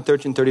died in John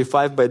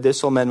 13:35, by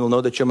this all men will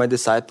know that you're my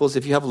disciples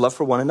if you have love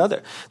for one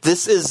another.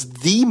 This is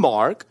the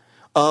mark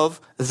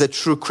of the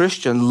true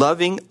Christian,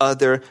 loving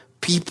other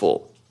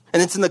people.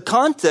 And it's in the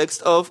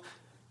context of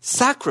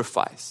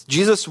sacrifice.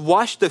 Jesus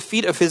washed the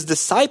feet of his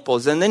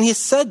disciples, and then he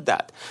said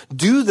that.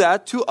 Do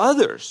that to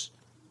others.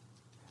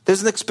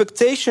 There's an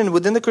expectation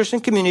within the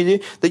Christian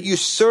community that you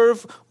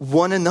serve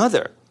one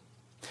another.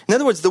 In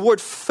other words, the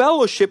word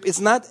fellowship is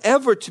not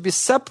ever to be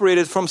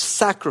separated from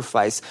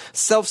sacrifice,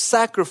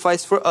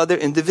 self-sacrifice for other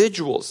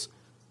individuals.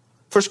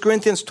 1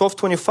 Corinthians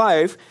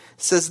 12:25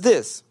 says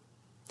this,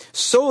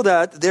 so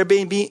that there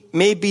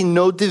may be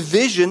no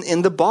division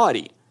in the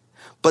body,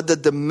 but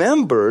that the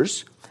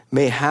members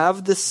may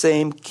have the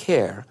same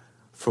care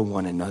for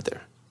one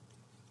another.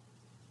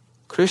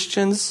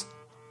 Christians,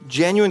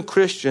 genuine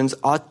Christians,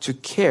 ought to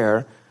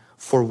care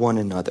for one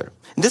another.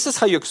 And this is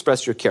how you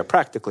express your care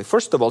practically.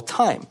 First of all,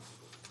 time.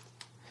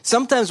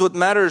 Sometimes what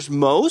matters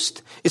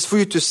most is for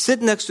you to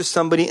sit next to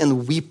somebody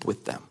and weep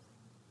with them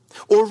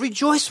or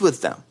rejoice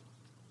with them.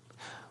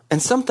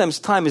 And sometimes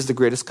time is the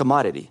greatest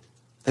commodity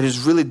that is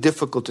really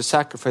difficult to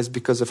sacrifice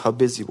because of how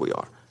busy we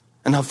are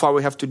and how far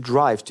we have to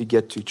drive to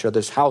get to each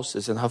other's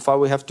houses and how far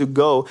we have to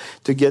go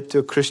to get to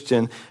a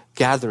Christian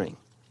gathering.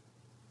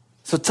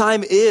 So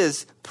time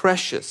is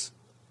precious,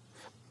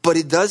 but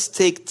it does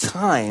take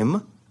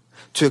time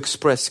to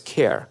express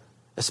care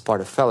as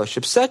part of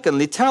fellowship.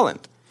 Secondly,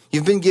 talent.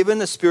 You've been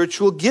given a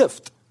spiritual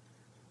gift.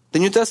 The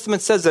New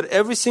Testament says that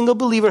every single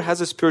believer has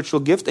a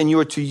spiritual gift and you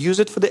are to use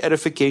it for the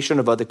edification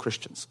of other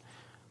Christians.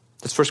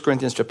 That's 1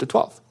 Corinthians chapter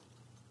 12.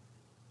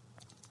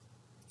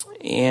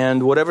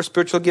 And whatever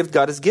spiritual gift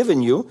God has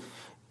given you,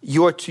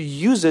 you are to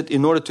use it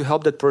in order to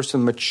help that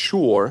person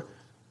mature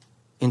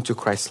into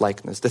Christ's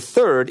likeness. The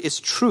third is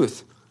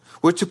truth.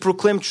 We're to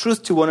proclaim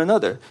truth to one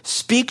another.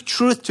 Speak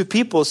truth to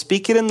people.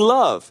 Speak it in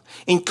love.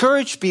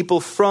 Encourage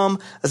people from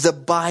the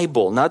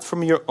Bible, not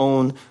from your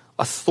own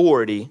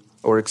authority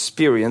or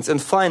experience.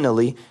 And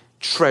finally,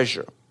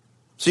 treasure.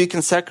 So you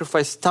can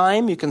sacrifice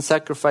time, you can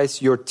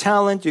sacrifice your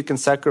talent, you can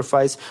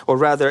sacrifice, or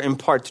rather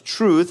impart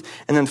truth,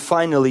 and then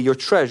finally your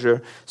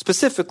treasure,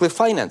 specifically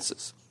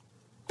finances.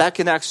 Back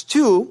in Acts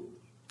 2,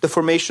 the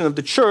formation of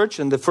the church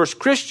and the first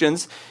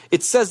Christians,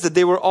 it says that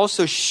they were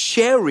also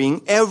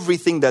sharing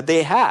everything that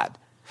they had.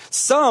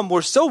 Some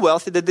were so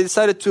wealthy that they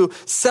decided to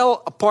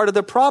sell a part of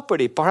their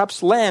property,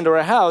 perhaps land or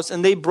a house,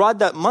 and they brought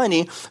that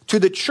money to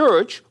the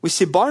church. We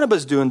see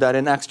Barnabas doing that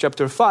in Acts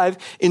chapter 5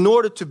 in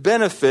order to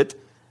benefit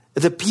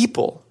the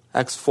people.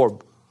 Acts 4.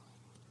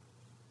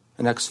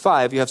 In Acts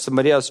 5, you have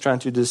somebody else trying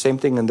to do the same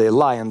thing and they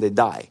lie and they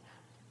die.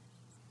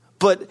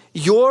 But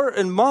your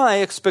and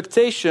my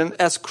expectation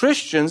as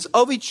Christians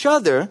of each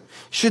other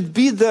should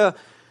be the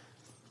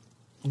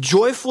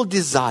joyful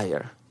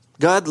desire.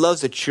 God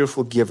loves a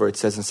cheerful giver, it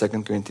says in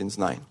 2 Corinthians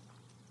 9.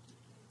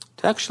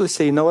 To actually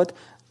say, you know what?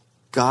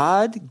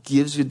 God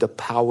gives you the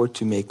power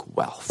to make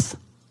wealth.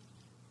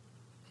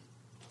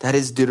 That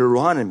is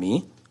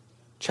Deuteronomy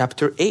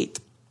chapter 8.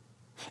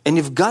 And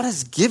if God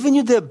has given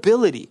you the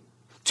ability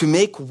to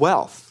make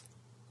wealth,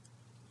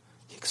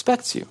 He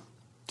expects you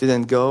to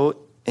then go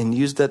and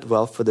use that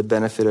wealth for the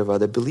benefit of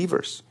other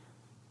believers.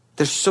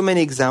 There's so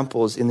many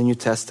examples in the New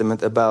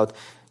Testament about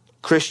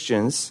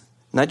Christians,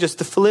 not just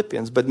the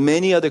Philippians, but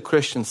many other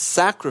Christians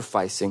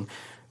sacrificing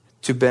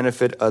to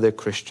benefit other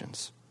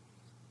Christians.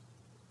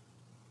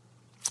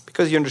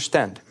 Because you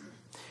understand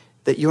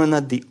that you are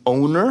not the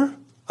owner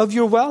of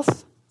your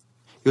wealth,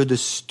 you're the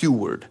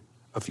steward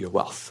of your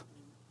wealth.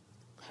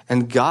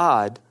 And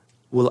God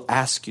will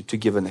ask you to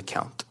give an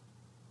account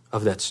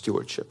of that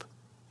stewardship.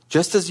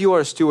 Just as you are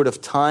a steward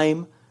of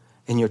time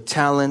and your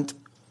talent,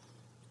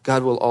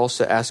 God will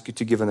also ask you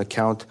to give an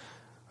account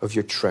of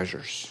your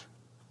treasures.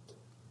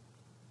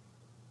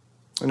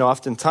 You know,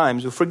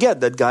 oftentimes we forget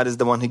that God is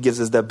the one who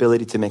gives us the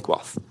ability to make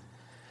wealth.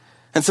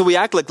 And so we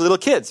act like little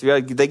kids.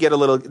 They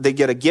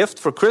get a gift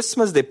for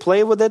Christmas, they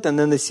play with it, and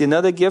then they see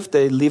another gift,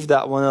 they leave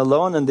that one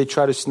alone, and they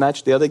try to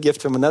snatch the other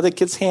gift from another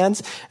kid's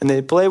hands, and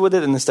they play with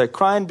it, and they start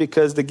crying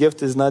because the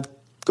gift is not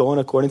going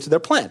according to their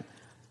plan.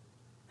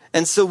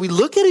 And so we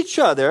look at each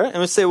other and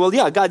we say, well,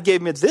 yeah, God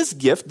gave me this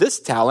gift, this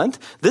talent,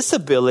 this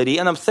ability,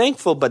 and I'm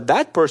thankful, but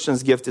that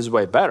person's gift is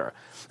way better.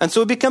 And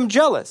so we become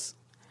jealous.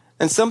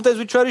 And sometimes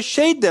we try to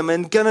shade them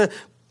and kind of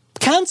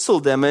cancel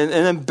them and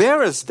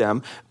embarrass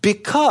them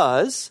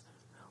because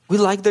we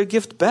like their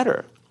gift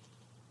better.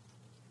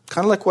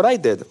 Kind of like what I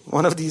did.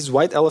 One of these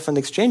white elephant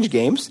exchange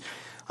games,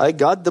 I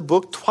got the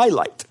book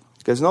Twilight.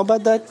 You guys know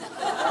about that?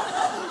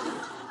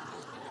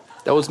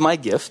 That was my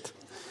gift.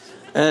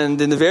 And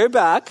in the very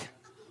back,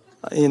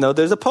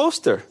 there's a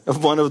poster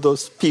of one of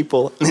those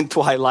people in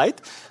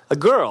Twilight. A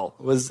girl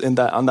was on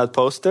that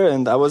poster,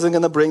 and I wasn't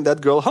going to bring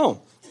that girl home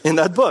in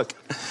that book.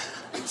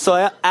 So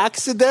I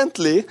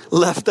accidentally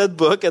left that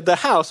book at the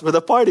house where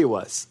the party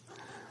was.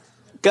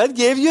 God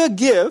gave you a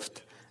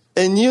gift,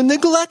 and you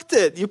neglect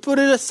it. You put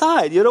it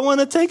aside. You don't want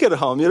to take it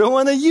home. You don't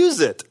want to use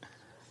it.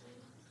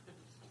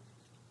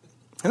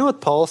 You know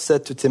what Paul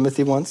said to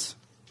Timothy once?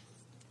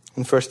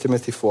 In 1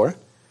 Timothy 4?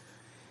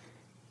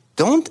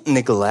 Don't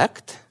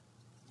neglect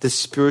the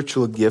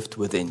spiritual gift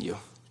within you.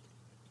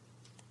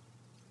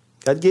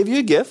 God gave you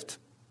a gift.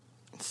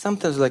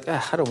 Sometimes you're like,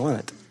 I don't want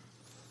it.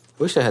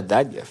 I wish I had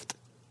that gift.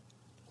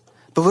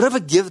 But whatever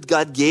gift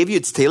God gave you,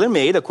 it's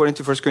tailor-made according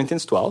to 1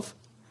 Corinthians 12.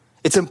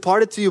 It's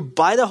imparted to you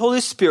by the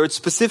Holy Spirit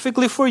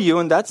specifically for you.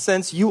 In that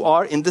sense, you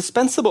are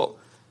indispensable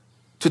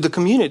to the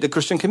community, the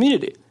Christian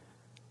community.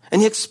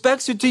 And he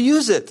expects you to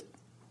use it.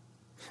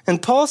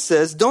 And Paul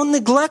says, don't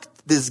neglect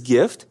this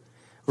gift.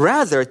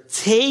 Rather,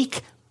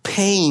 take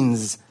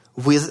pains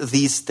with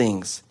these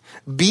things.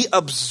 Be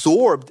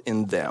absorbed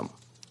in them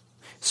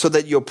so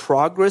that your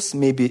progress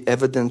may be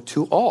evident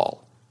to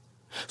all.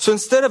 So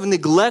instead of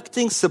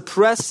neglecting,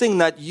 suppressing,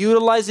 not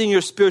utilizing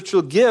your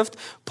spiritual gift,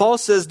 Paul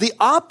says the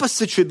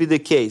opposite should be the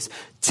case.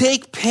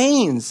 Take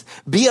pains,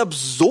 be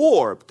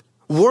absorbed,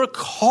 work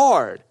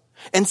hard,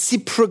 and see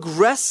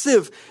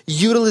progressive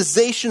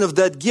utilization of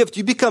that gift.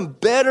 You become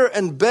better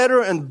and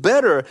better and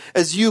better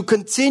as you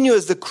continue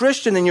as the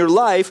Christian in your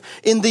life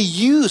in the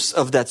use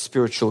of that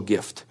spiritual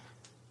gift.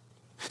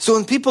 So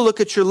when people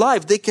look at your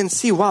life, they can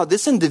see, wow,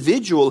 this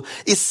individual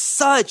is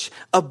such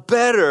a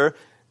better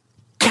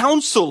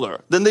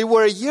counselor than they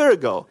were a year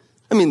ago.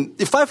 I mean,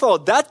 if I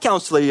followed that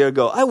counselor a year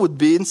ago, I would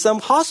be in some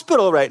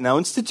hospital right now,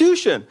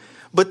 institution.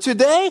 But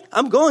today,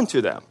 I'm going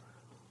to them.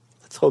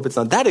 Let's hope it's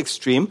not that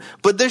extreme,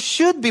 but there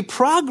should be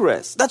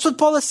progress. That's what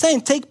Paul is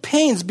saying. Take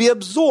pains, be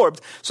absorbed,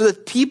 so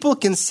that people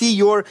can see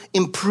your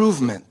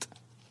improvement.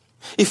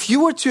 If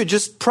you were to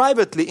just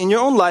privately, in your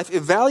own life,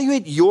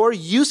 evaluate your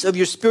use of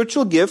your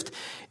spiritual gift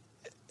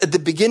at the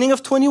beginning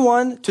of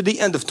 21 to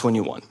the end of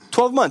 21,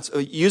 12 months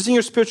of using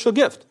your spiritual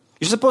gift.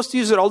 You're supposed to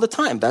use it all the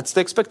time. That's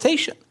the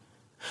expectation.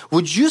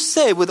 Would you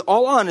say with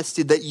all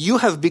honesty that you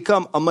have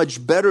become a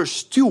much better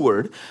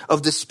steward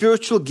of the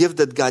spiritual gift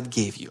that God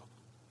gave you?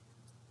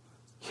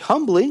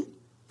 Humbly,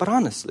 but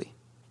honestly.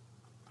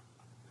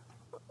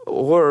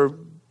 Or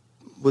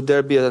would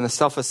there be a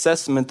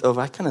self-assessment of,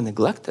 I kind of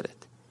neglected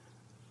it?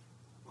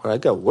 Or I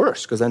got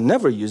worse because I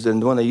never used it,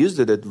 and when I used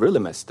it, it really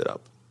messed it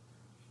up.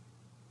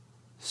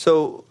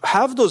 So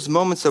have those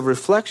moments of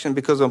reflection,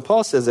 because when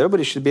Paul says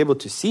everybody should be able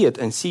to see it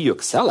and see you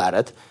excel at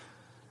it,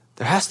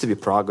 there has to be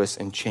progress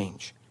and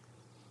change.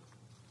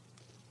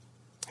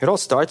 It all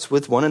starts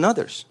with one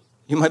another's.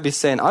 You might be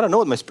saying, I don't know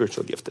what my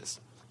spiritual gift is.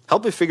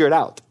 Help me figure it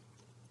out.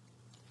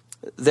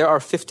 There are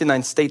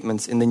 59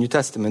 statements in the New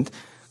Testament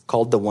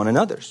called the one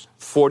another's.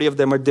 40 of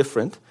them are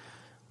different,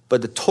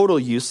 but the total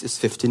use is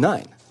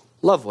 59.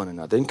 Love one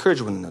another,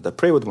 encourage one another,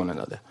 pray with one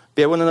another,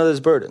 bear one another's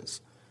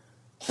burdens,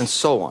 and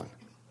so on.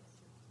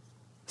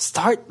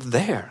 Start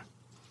there.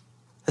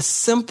 A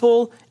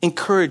simple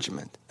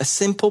encouragement, a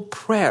simple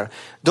prayer.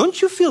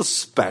 Don't you feel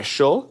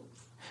special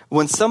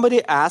when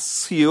somebody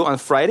asks you on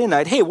Friday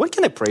night, hey, what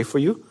can I pray for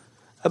you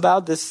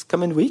about this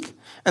coming week?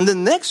 And the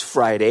next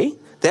Friday,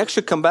 they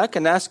actually come back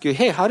and ask you,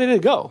 hey, how did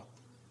it go?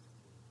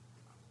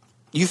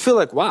 You feel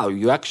like, wow,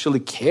 you actually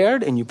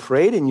cared and you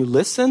prayed and you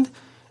listened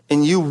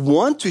and you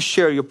want to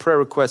share your prayer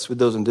requests with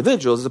those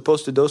individuals as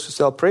opposed to those who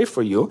say, I'll pray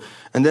for you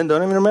and then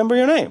don't even remember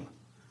your name.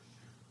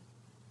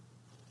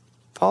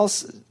 Paul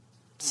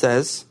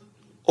says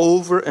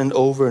over and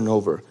over and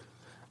over,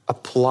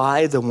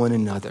 apply the one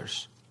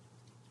another's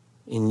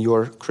in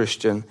your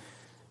Christian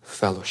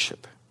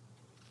fellowship.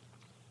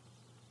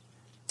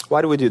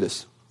 Why do we do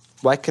this?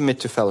 Why commit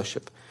to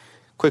fellowship?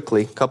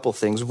 Quickly, a couple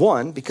things.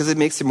 One, because it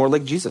makes you more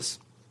like Jesus.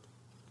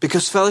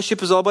 Because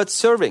fellowship is all about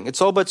serving.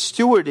 It's all about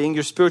stewarding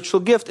your spiritual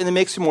gift, and it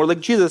makes you more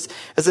like Jesus.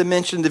 As I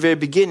mentioned in the very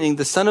beginning,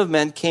 the Son of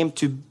Man came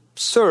to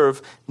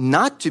serve,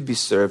 not to be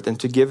served, and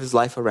to give his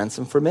life a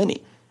ransom for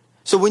many.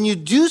 So when you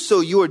do so,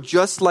 you are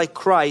just like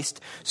Christ,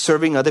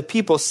 serving other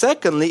people.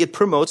 Secondly, it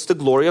promotes the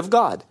glory of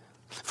God.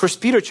 1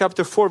 Peter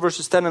chapter 4,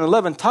 verses 10 and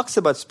 11 talks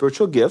about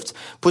spiritual gifts,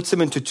 puts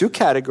them into two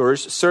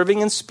categories,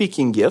 serving and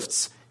speaking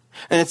gifts.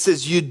 And it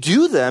says you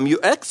do them, you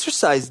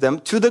exercise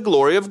them to the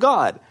glory of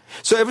God.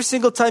 So every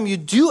single time you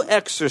do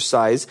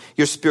exercise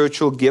your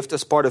spiritual gift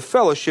as part of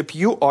fellowship,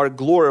 you are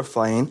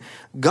glorifying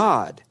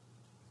God.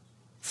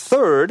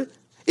 Third,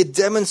 it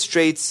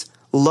demonstrates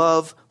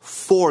love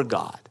for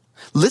God.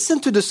 Listen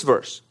to this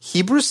verse,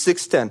 Hebrews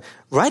 6:10.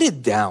 Write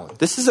it down.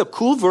 This is a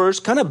cool verse,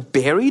 kind of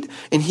buried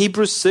in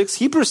Hebrews 6.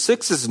 Hebrews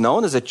 6 is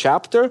known as a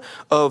chapter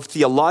of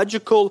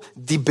theological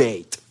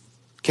debate.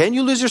 Can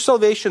you lose your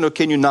salvation or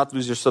can you not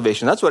lose your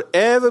salvation? That's what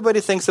everybody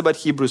thinks about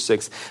Hebrews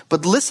 6.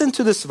 But listen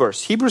to this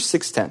verse, Hebrews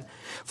 6:10.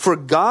 For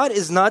God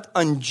is not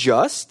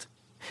unjust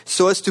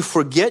so as to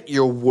forget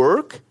your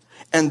work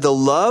and the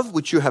love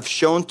which you have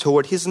shown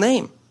toward his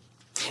name,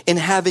 in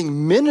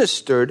having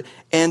ministered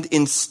and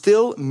in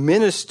still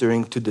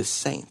ministering to the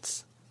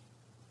saints.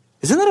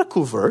 Isn't that a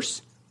cool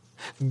verse?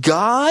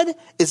 God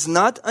is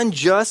not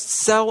unjust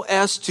so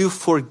as to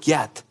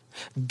forget.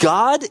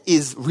 God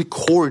is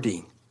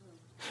recording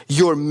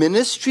your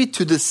ministry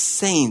to the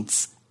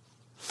saints.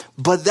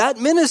 But that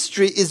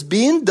ministry is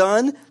being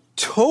done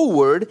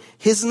toward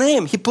his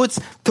name. He puts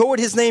toward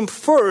his name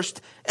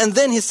first, and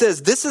then he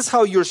says, this is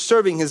how you're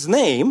serving his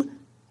name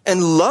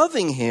and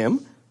loving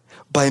him,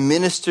 by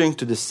ministering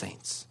to the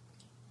saints.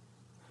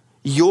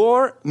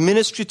 Your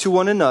ministry to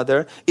one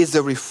another is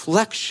a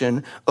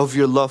reflection of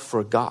your love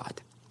for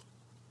God.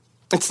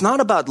 It's not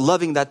about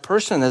loving that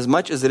person as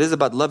much as it is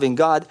about loving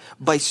God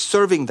by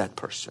serving that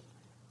person.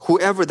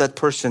 whoever that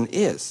person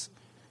is.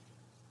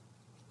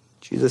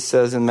 Jesus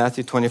says in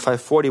Matthew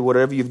 25:40,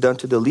 whatever you've done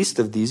to the least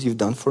of these, you've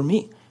done for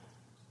me.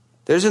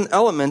 There's an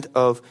element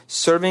of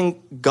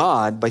serving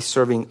God by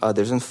serving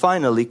others. And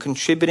finally,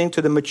 contributing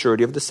to the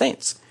maturity of the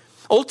saints.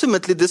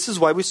 Ultimately, this is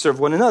why we serve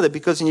one another,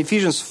 because in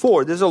Ephesians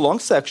 4, there's a long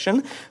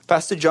section.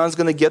 Pastor John's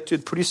going to get to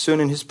it pretty soon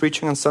in his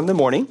preaching on Sunday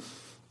morning.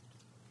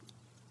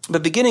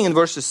 But beginning in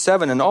verses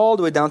 7 and all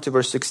the way down to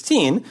verse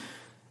 16,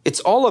 it's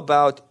all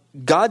about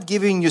God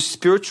giving you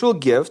spiritual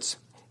gifts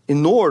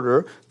in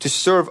order to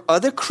serve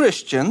other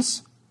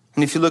Christians.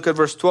 And if you look at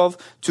verse 12,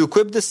 to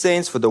equip the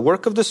saints for the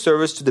work of the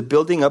service to the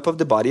building up of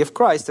the body of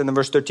Christ. And then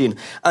verse 13,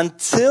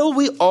 until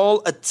we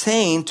all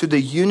attain to the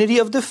unity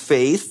of the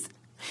faith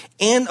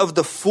and of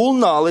the full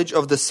knowledge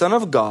of the Son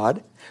of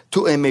God,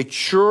 to a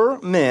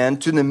mature man,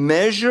 to the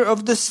measure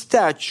of the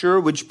stature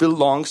which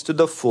belongs to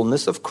the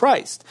fullness of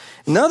Christ.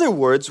 In other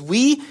words,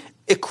 we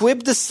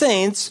equip the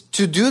saints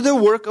to do the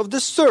work of the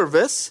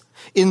service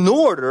in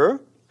order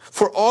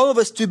for all of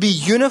us to be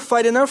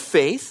unified in our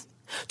faith,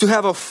 to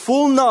have a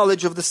full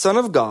knowledge of the Son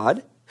of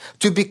God,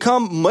 to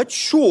become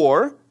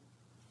mature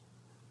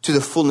to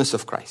the fullness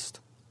of Christ.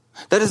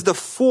 That is the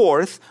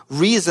fourth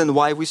reason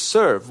why we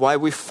serve, why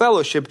we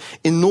fellowship,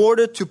 in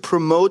order to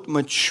promote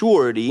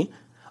maturity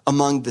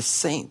among the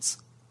saints.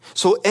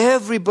 So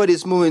everybody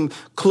is moving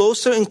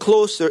closer and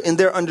closer in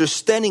their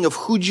understanding of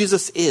who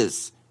Jesus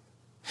is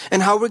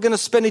and how we're going to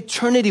spend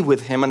eternity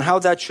with him and how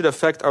that should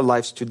affect our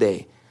lives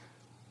today.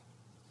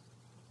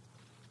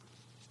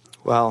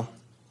 Well,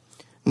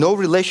 no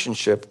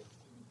relationship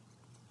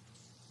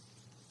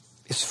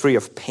is free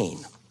of pain.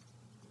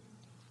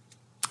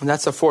 And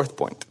that's a fourth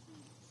point.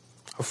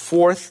 A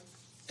fourth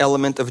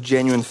element of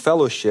genuine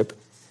fellowship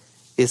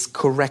is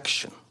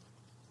correction.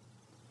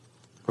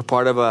 We're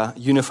part of a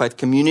unified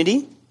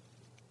community.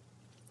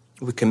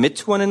 We commit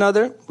to one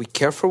another. We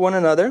care for one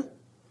another.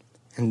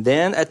 And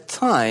then at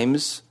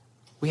times,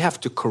 we have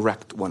to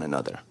correct one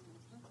another.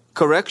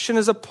 Correction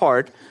is a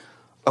part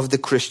of the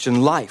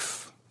Christian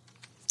life.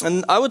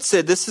 And I would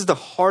say this is the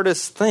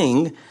hardest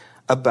thing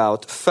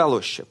about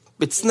fellowship.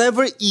 It's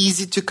never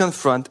easy to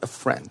confront a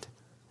friend.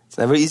 It's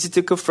never easy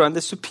to confront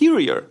a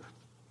superior.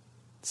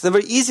 It's never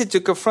easy to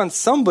confront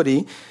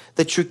somebody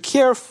that you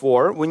care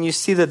for when you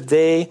see that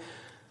they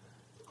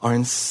are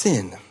in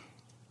sin.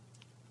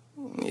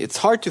 It's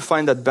hard to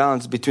find that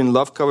balance between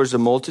love covers a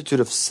multitude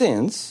of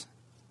sins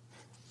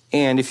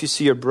and if you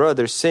see your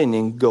brother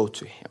sinning, go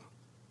to him.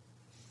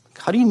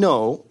 How do you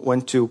know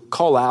when to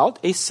call out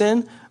a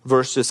sin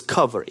versus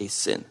cover a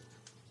sin?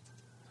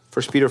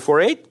 1 Peter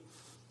 4:8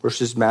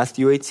 versus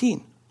Matthew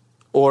 18.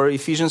 Or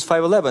Ephesians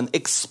 5:11,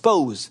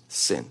 expose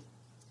sin.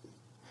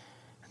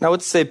 And I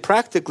would say,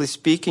 practically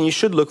speaking, you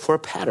should look for a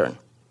pattern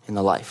in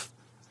a life.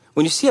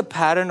 When you see a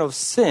pattern of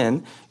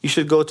sin, you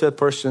should go to a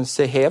person and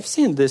say, hey, I've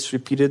seen this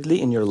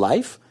repeatedly in your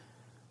life.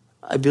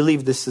 I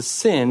believe this is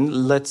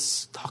sin.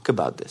 Let's talk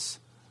about this.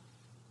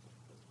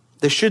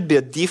 There should be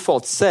a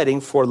default setting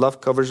for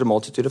love covers a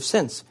multitude of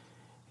sins.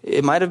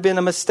 It might have been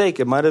a mistake.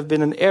 It might have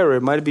been an error.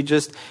 It might be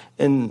just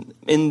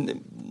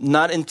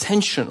not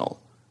intentional.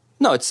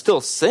 No, it's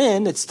still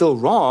sin. It's still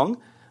wrong.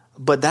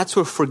 But that's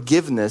where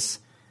forgiveness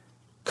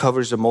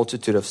covers a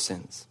multitude of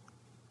sins.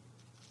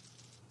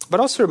 But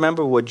also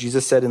remember what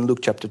Jesus said in Luke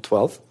chapter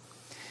 12.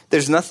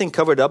 There's nothing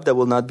covered up that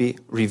will not be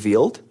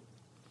revealed,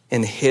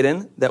 and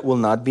hidden that will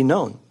not be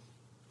known.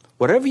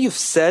 Whatever you've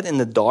said in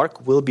the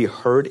dark will be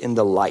heard in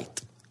the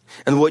light.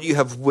 And what you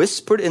have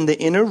whispered in the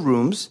inner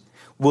rooms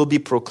will be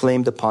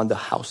proclaimed upon the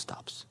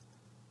housetops.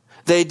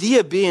 The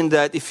idea being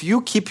that if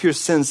you keep your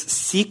sins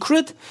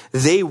secret,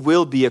 they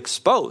will be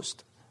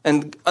exposed.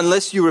 And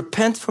unless you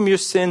repent from your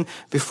sin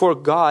before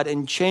God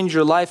and change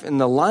your life in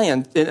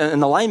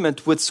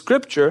alignment with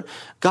Scripture,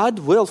 God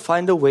will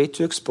find a way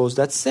to expose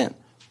that sin.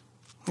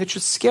 It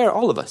should scare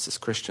all of us as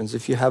Christians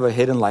if you have a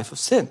hidden life of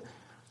sin.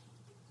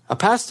 A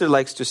pastor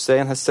likes to say,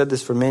 and has said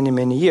this for many,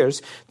 many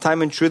years,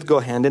 time and truth go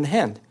hand in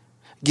hand.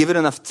 Give it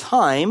enough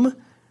time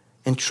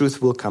and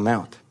truth will come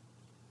out.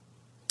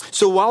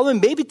 So while we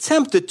may be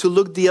tempted to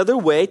look the other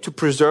way to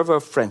preserve our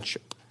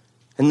friendship,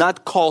 and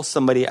not call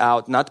somebody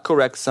out, not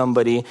correct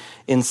somebody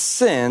in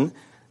sin,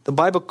 the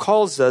Bible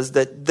calls us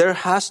that there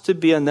has to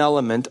be an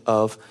element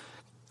of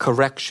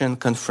correction,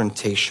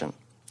 confrontation.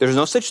 There's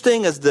no such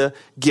thing as the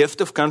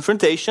gift of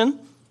confrontation.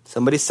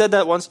 Somebody said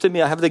that once to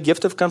me, I have the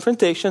gift of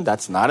confrontation.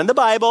 That's not in the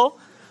Bible.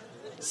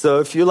 So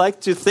if you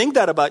like to think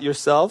that about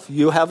yourself,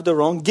 you have the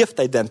wrong gift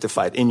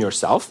identified in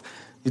yourself.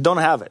 You don't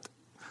have it.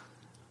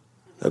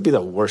 That would be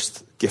the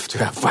worst gift to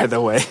have, by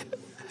the way.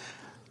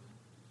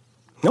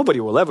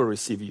 Nobody will ever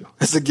receive you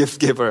as a gift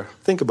giver.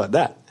 Think about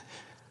that.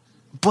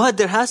 But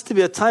there has to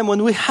be a time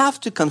when we have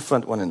to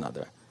confront one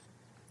another.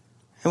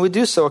 And we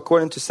do so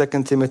according to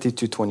 2 Timothy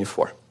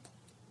 2:24.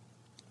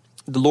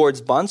 The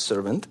Lord's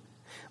bondservant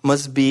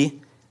must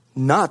be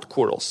not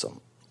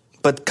quarrelsome,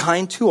 but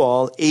kind to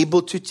all,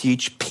 able to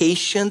teach,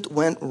 patient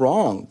when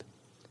wronged,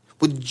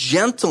 with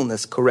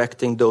gentleness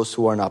correcting those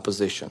who are in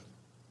opposition.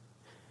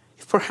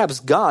 If perhaps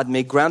God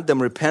may grant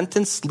them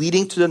repentance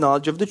leading to the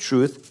knowledge of the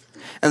truth,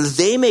 and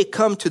they may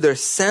come to their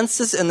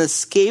senses and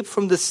escape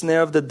from the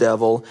snare of the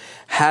devil,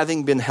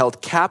 having been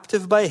held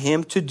captive by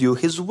him to do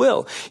his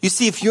will. You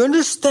see, if you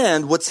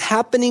understand what's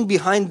happening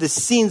behind the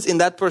scenes in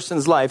that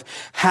person's life,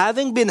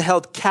 having been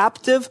held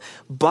captive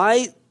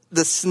by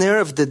the snare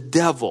of the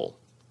devil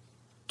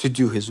to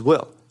do his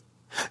will,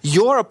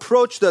 your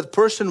approach to that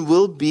person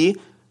will be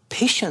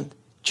patient,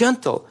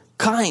 gentle,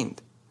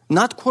 kind,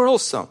 not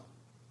quarrelsome.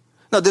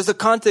 Now, there's a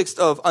context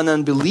of an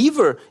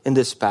unbeliever in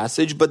this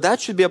passage, but that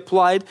should be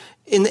applied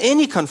in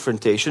any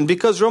confrontation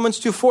because Romans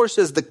 2:4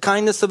 says the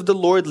kindness of the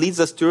Lord leads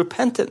us to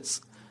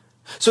repentance.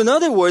 So in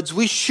other words,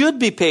 we should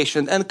be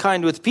patient and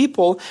kind with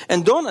people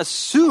and don't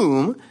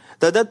assume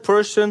that that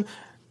person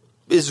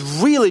is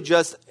really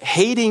just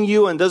hating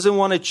you and doesn't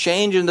want to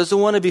change and doesn't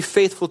want to be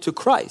faithful to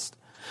Christ.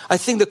 I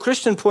think the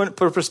Christian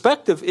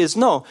perspective is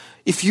no,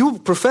 if you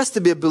profess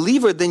to be a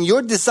believer, then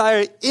your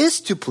desire is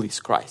to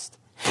please Christ.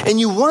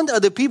 And you want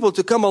other people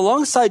to come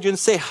alongside you and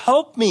say,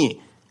 help me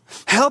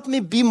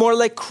be more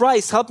like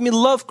Christ. Help me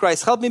love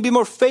Christ. Help me be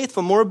more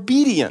faithful, more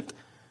obedient.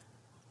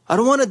 I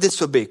don't want to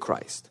disobey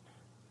Christ.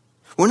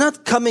 We're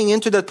not coming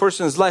into that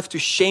person's life to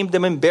shame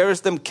them,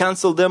 embarrass them,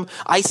 cancel them,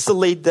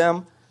 isolate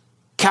them,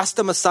 cast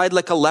them aside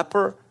like a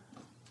leper.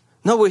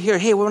 No, we're here.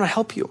 Hey, we want to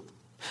help you.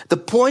 The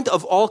point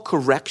of all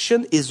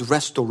correction is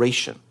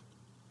restoration.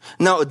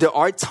 Now, there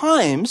are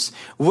times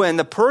when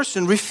a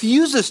person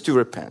refuses to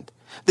repent.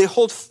 They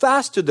hold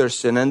fast to their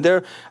sin and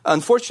they're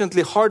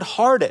unfortunately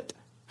hard-hearted.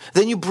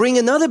 Then you bring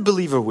another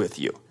believer with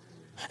you.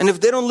 And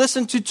if they don't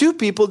listen to two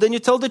people, then you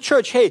tell the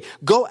church, hey,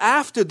 go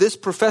after this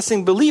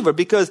professing believer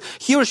because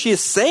he or she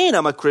is saying,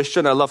 I'm a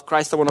Christian, I love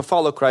Christ, I want to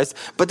follow Christ,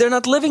 but they're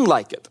not living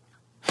like it.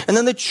 And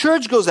then the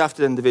church goes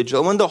after the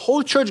individual. When the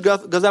whole church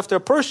goes after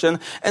a person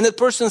and that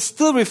person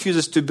still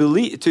refuses to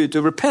believe,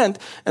 to repent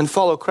and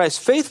follow Christ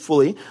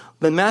faithfully,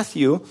 then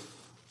Matthew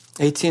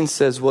 18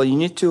 says, well, you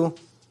need to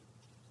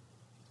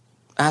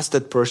ask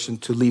that person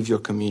to leave your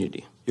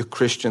community, your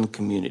Christian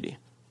community,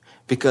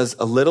 because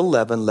a little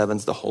leaven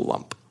leavens the whole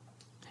lump,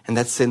 and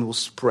that sin will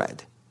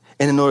spread.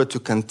 And in order to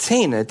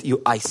contain it,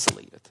 you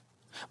isolate it.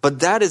 But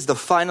that is the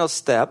final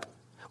step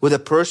with a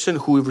person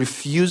who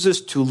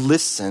refuses to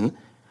listen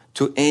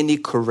to any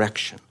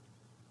correction.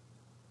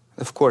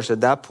 Of course,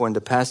 at that point,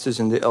 the pastors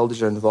and the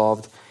elders are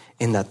involved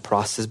in that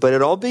process. But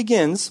it all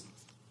begins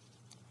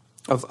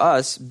of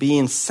us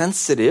being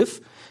sensitive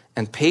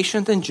and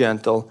patient and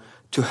gentle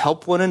to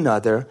help one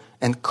another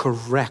and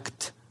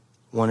correct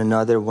one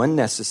another when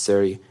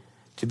necessary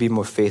to be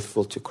more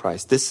faithful to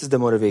Christ. This is the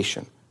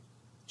motivation.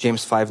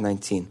 James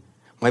 5:19.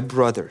 My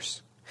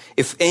brothers,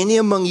 if any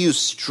among you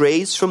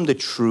strays from the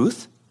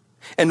truth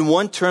and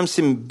one turns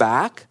him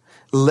back,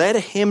 let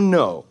him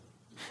know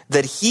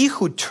that he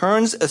who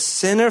turns a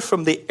sinner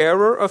from the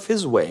error of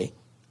his way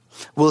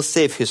will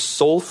save his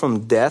soul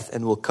from death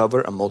and will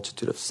cover a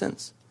multitude of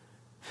sins.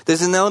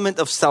 There's an element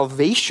of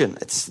salvation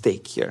at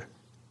stake here.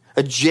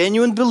 A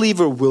genuine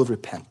believer will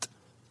repent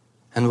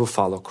and will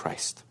follow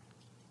Christ.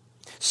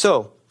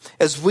 So,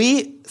 as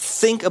we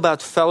think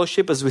about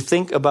fellowship, as we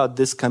think about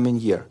this coming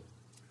year,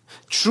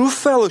 true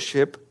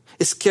fellowship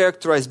is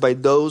characterized by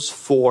those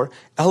four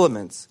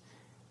elements.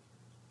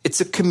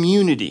 It's a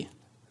community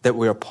that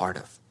we are part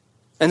of.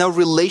 And our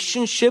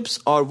relationships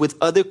are with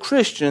other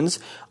Christians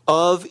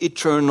of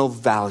eternal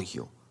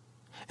value.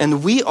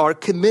 And we are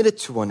committed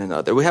to one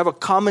another. We have a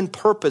common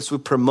purpose. We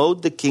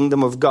promote the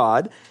kingdom of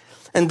God.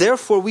 And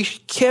therefore, we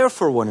care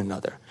for one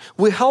another.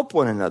 We help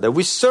one another.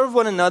 We serve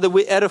one another.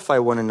 We edify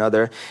one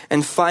another.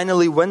 And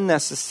finally, when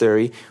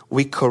necessary,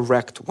 we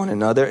correct one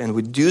another. And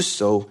we do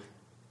so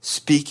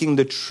speaking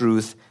the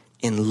truth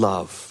in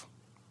love.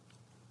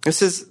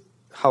 This is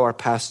how our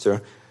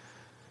pastor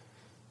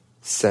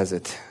says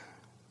it.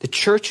 The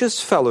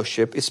church's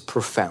fellowship is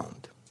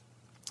profound,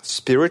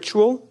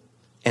 spiritual,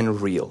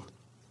 and real.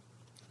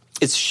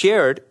 It's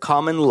shared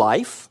common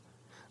life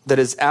that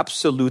is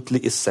absolutely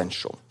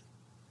essential.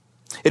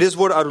 It is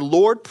what our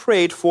Lord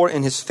prayed for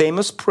in his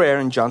famous prayer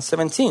in John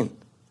 17,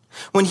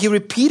 when he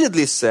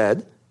repeatedly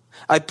said,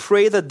 I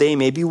pray that they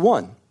may be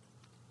one.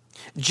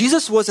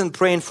 Jesus wasn't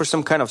praying for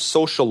some kind of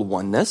social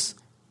oneness,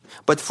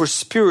 but for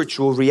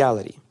spiritual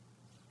reality.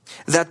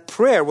 That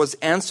prayer was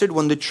answered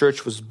when the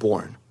church was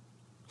born.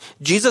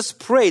 Jesus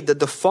prayed that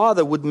the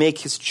Father would make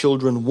his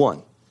children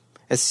one,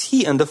 as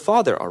he and the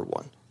Father are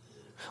one.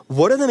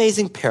 What an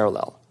amazing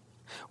parallel.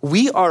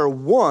 We are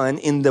one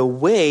in the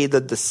way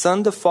that the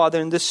Son, the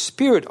Father, and the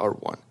Spirit are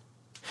one.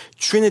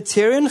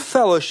 Trinitarian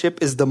fellowship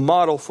is the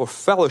model for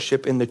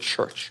fellowship in the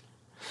church.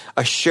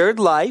 A shared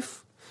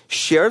life,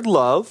 shared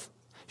love,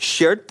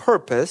 shared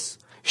purpose,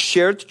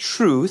 shared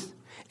truth,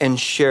 and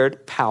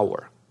shared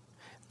power.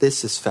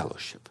 This is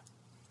fellowship.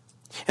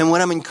 And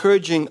what I'm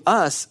encouraging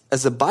us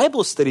as a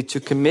Bible study to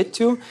commit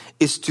to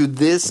is to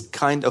this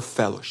kind of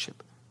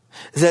fellowship.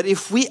 That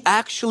if we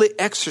actually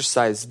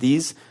exercise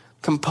these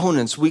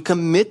components, we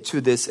commit to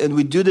this and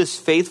we do this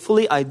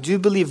faithfully, I do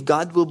believe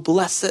God will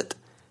bless it.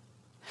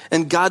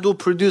 And God will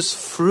produce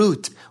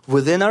fruit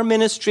within our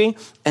ministry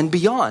and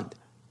beyond.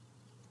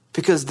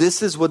 Because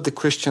this is what the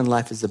Christian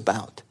life is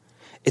about.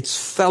 It's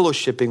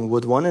fellowshipping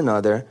with one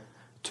another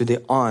to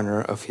the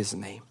honor of His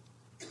name.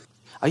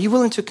 Are you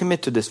willing to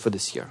commit to this for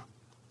this year?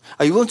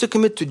 Are you willing to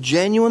commit to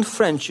genuine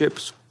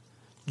friendships,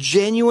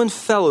 genuine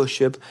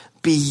fellowship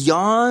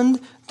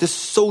beyond the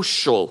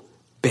social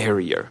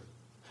barrier?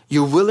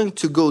 You're willing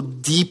to go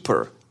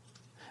deeper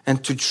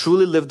and to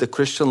truly live the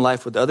Christian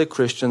life with other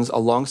Christians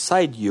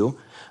alongside you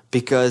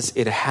because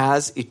it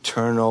has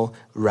eternal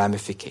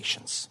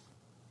ramifications.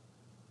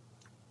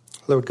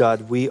 Lord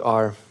God, we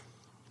are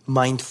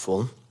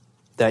mindful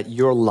that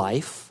your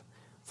life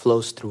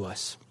flows through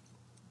us.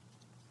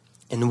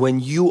 And when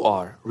you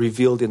are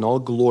revealed in all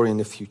glory in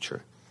the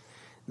future,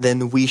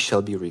 then we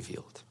shall be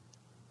revealed.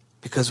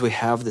 Because we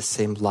have the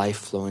same life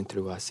flowing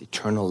through us,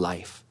 eternal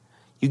life.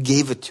 You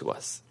gave it to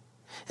us.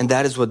 And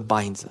that is what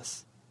binds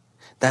us.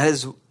 That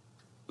is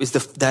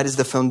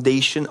the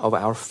foundation of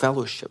our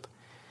fellowship.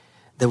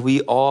 That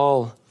we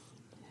all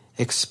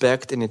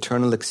expect an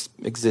eternal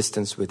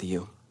existence with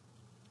you.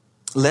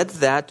 Let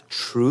that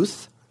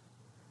truth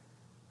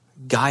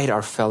guide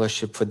our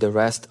fellowship for the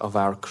rest of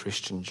our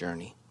Christian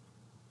journey.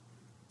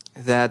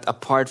 That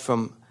apart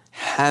from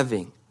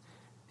having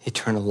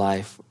eternal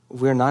life,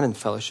 we're not in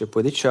fellowship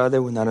with each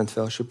other, we're not in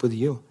fellowship with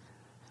you.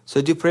 So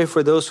I do pray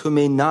for those who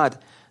may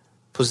not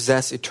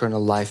possess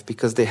eternal life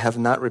because they have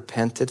not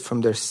repented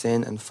from their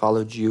sin and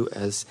followed you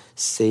as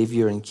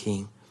Savior and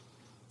King.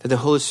 That the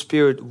Holy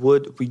Spirit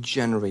would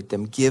regenerate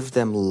them, give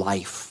them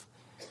life,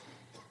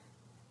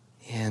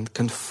 and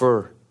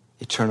confer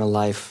eternal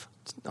life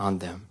on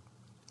them.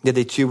 That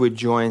they too would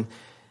join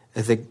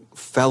the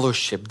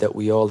fellowship that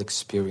we all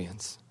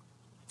experience.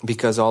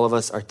 Because all of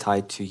us are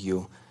tied to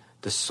you,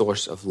 the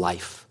source of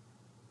life.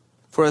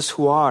 For us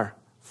who are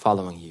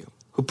following you,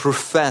 who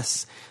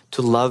profess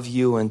to love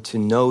you and to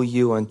know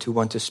you and to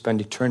want to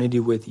spend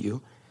eternity with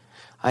you,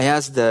 I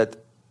ask that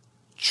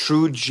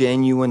true,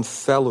 genuine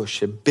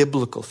fellowship,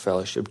 biblical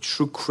fellowship,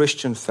 true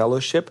Christian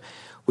fellowship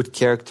would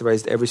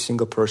characterize every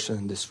single person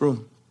in this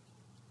room.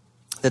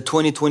 That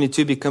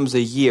 2022 becomes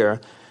a year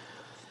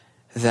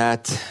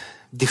that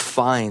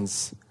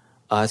defines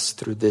us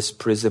through this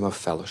prism of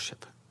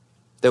fellowship.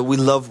 That we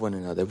love one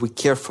another, we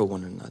care for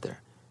one another,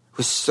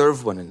 we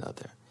serve one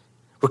another,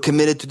 we're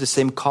committed to the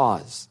same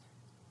cause,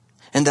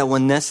 and that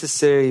when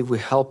necessary, we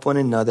help one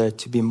another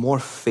to be more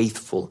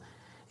faithful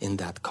in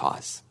that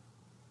cause.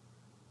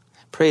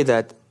 Pray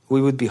that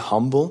we would be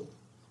humble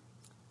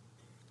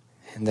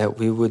and that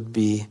we would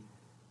be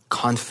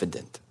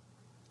confident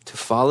to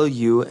follow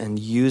you and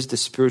use the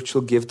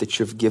spiritual gift that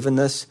you've given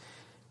us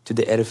to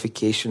the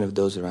edification of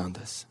those around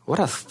us. What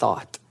a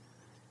thought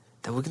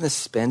that we're going to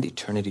spend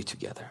eternity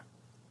together.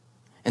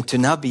 And to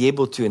now be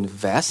able to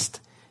invest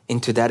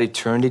into that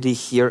eternity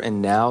here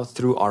and now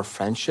through our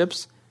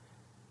friendships,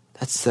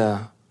 that's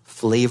a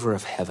flavor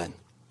of heaven.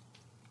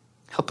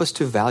 Help us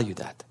to value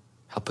that.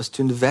 Help us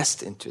to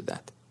invest into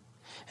that.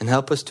 And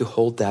help us to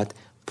hold that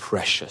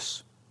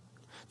precious.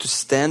 To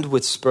stand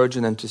with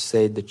Spurgeon and to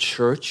say the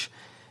church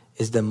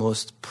is the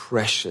most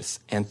precious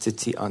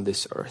entity on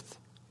this earth.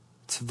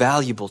 It's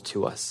valuable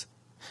to us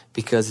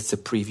because it's a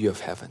preview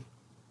of heaven.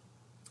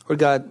 Lord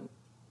God,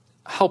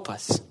 help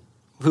us.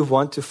 We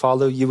want to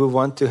follow you. We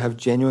want to have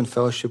genuine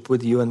fellowship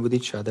with you and with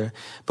each other.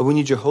 But we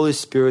need your Holy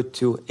Spirit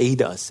to aid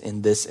us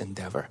in this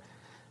endeavor.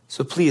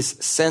 So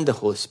please send the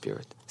Holy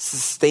Spirit.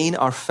 Sustain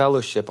our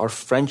fellowship, our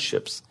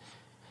friendships,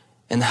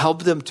 and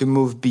help them to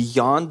move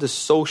beyond the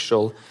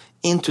social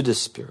into the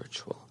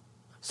spiritual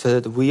so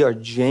that we are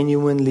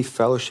genuinely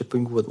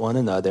fellowshipping with one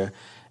another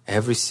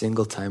every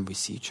single time we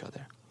see each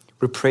other.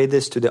 We pray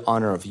this to the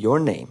honor of your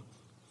name.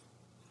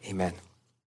 Amen.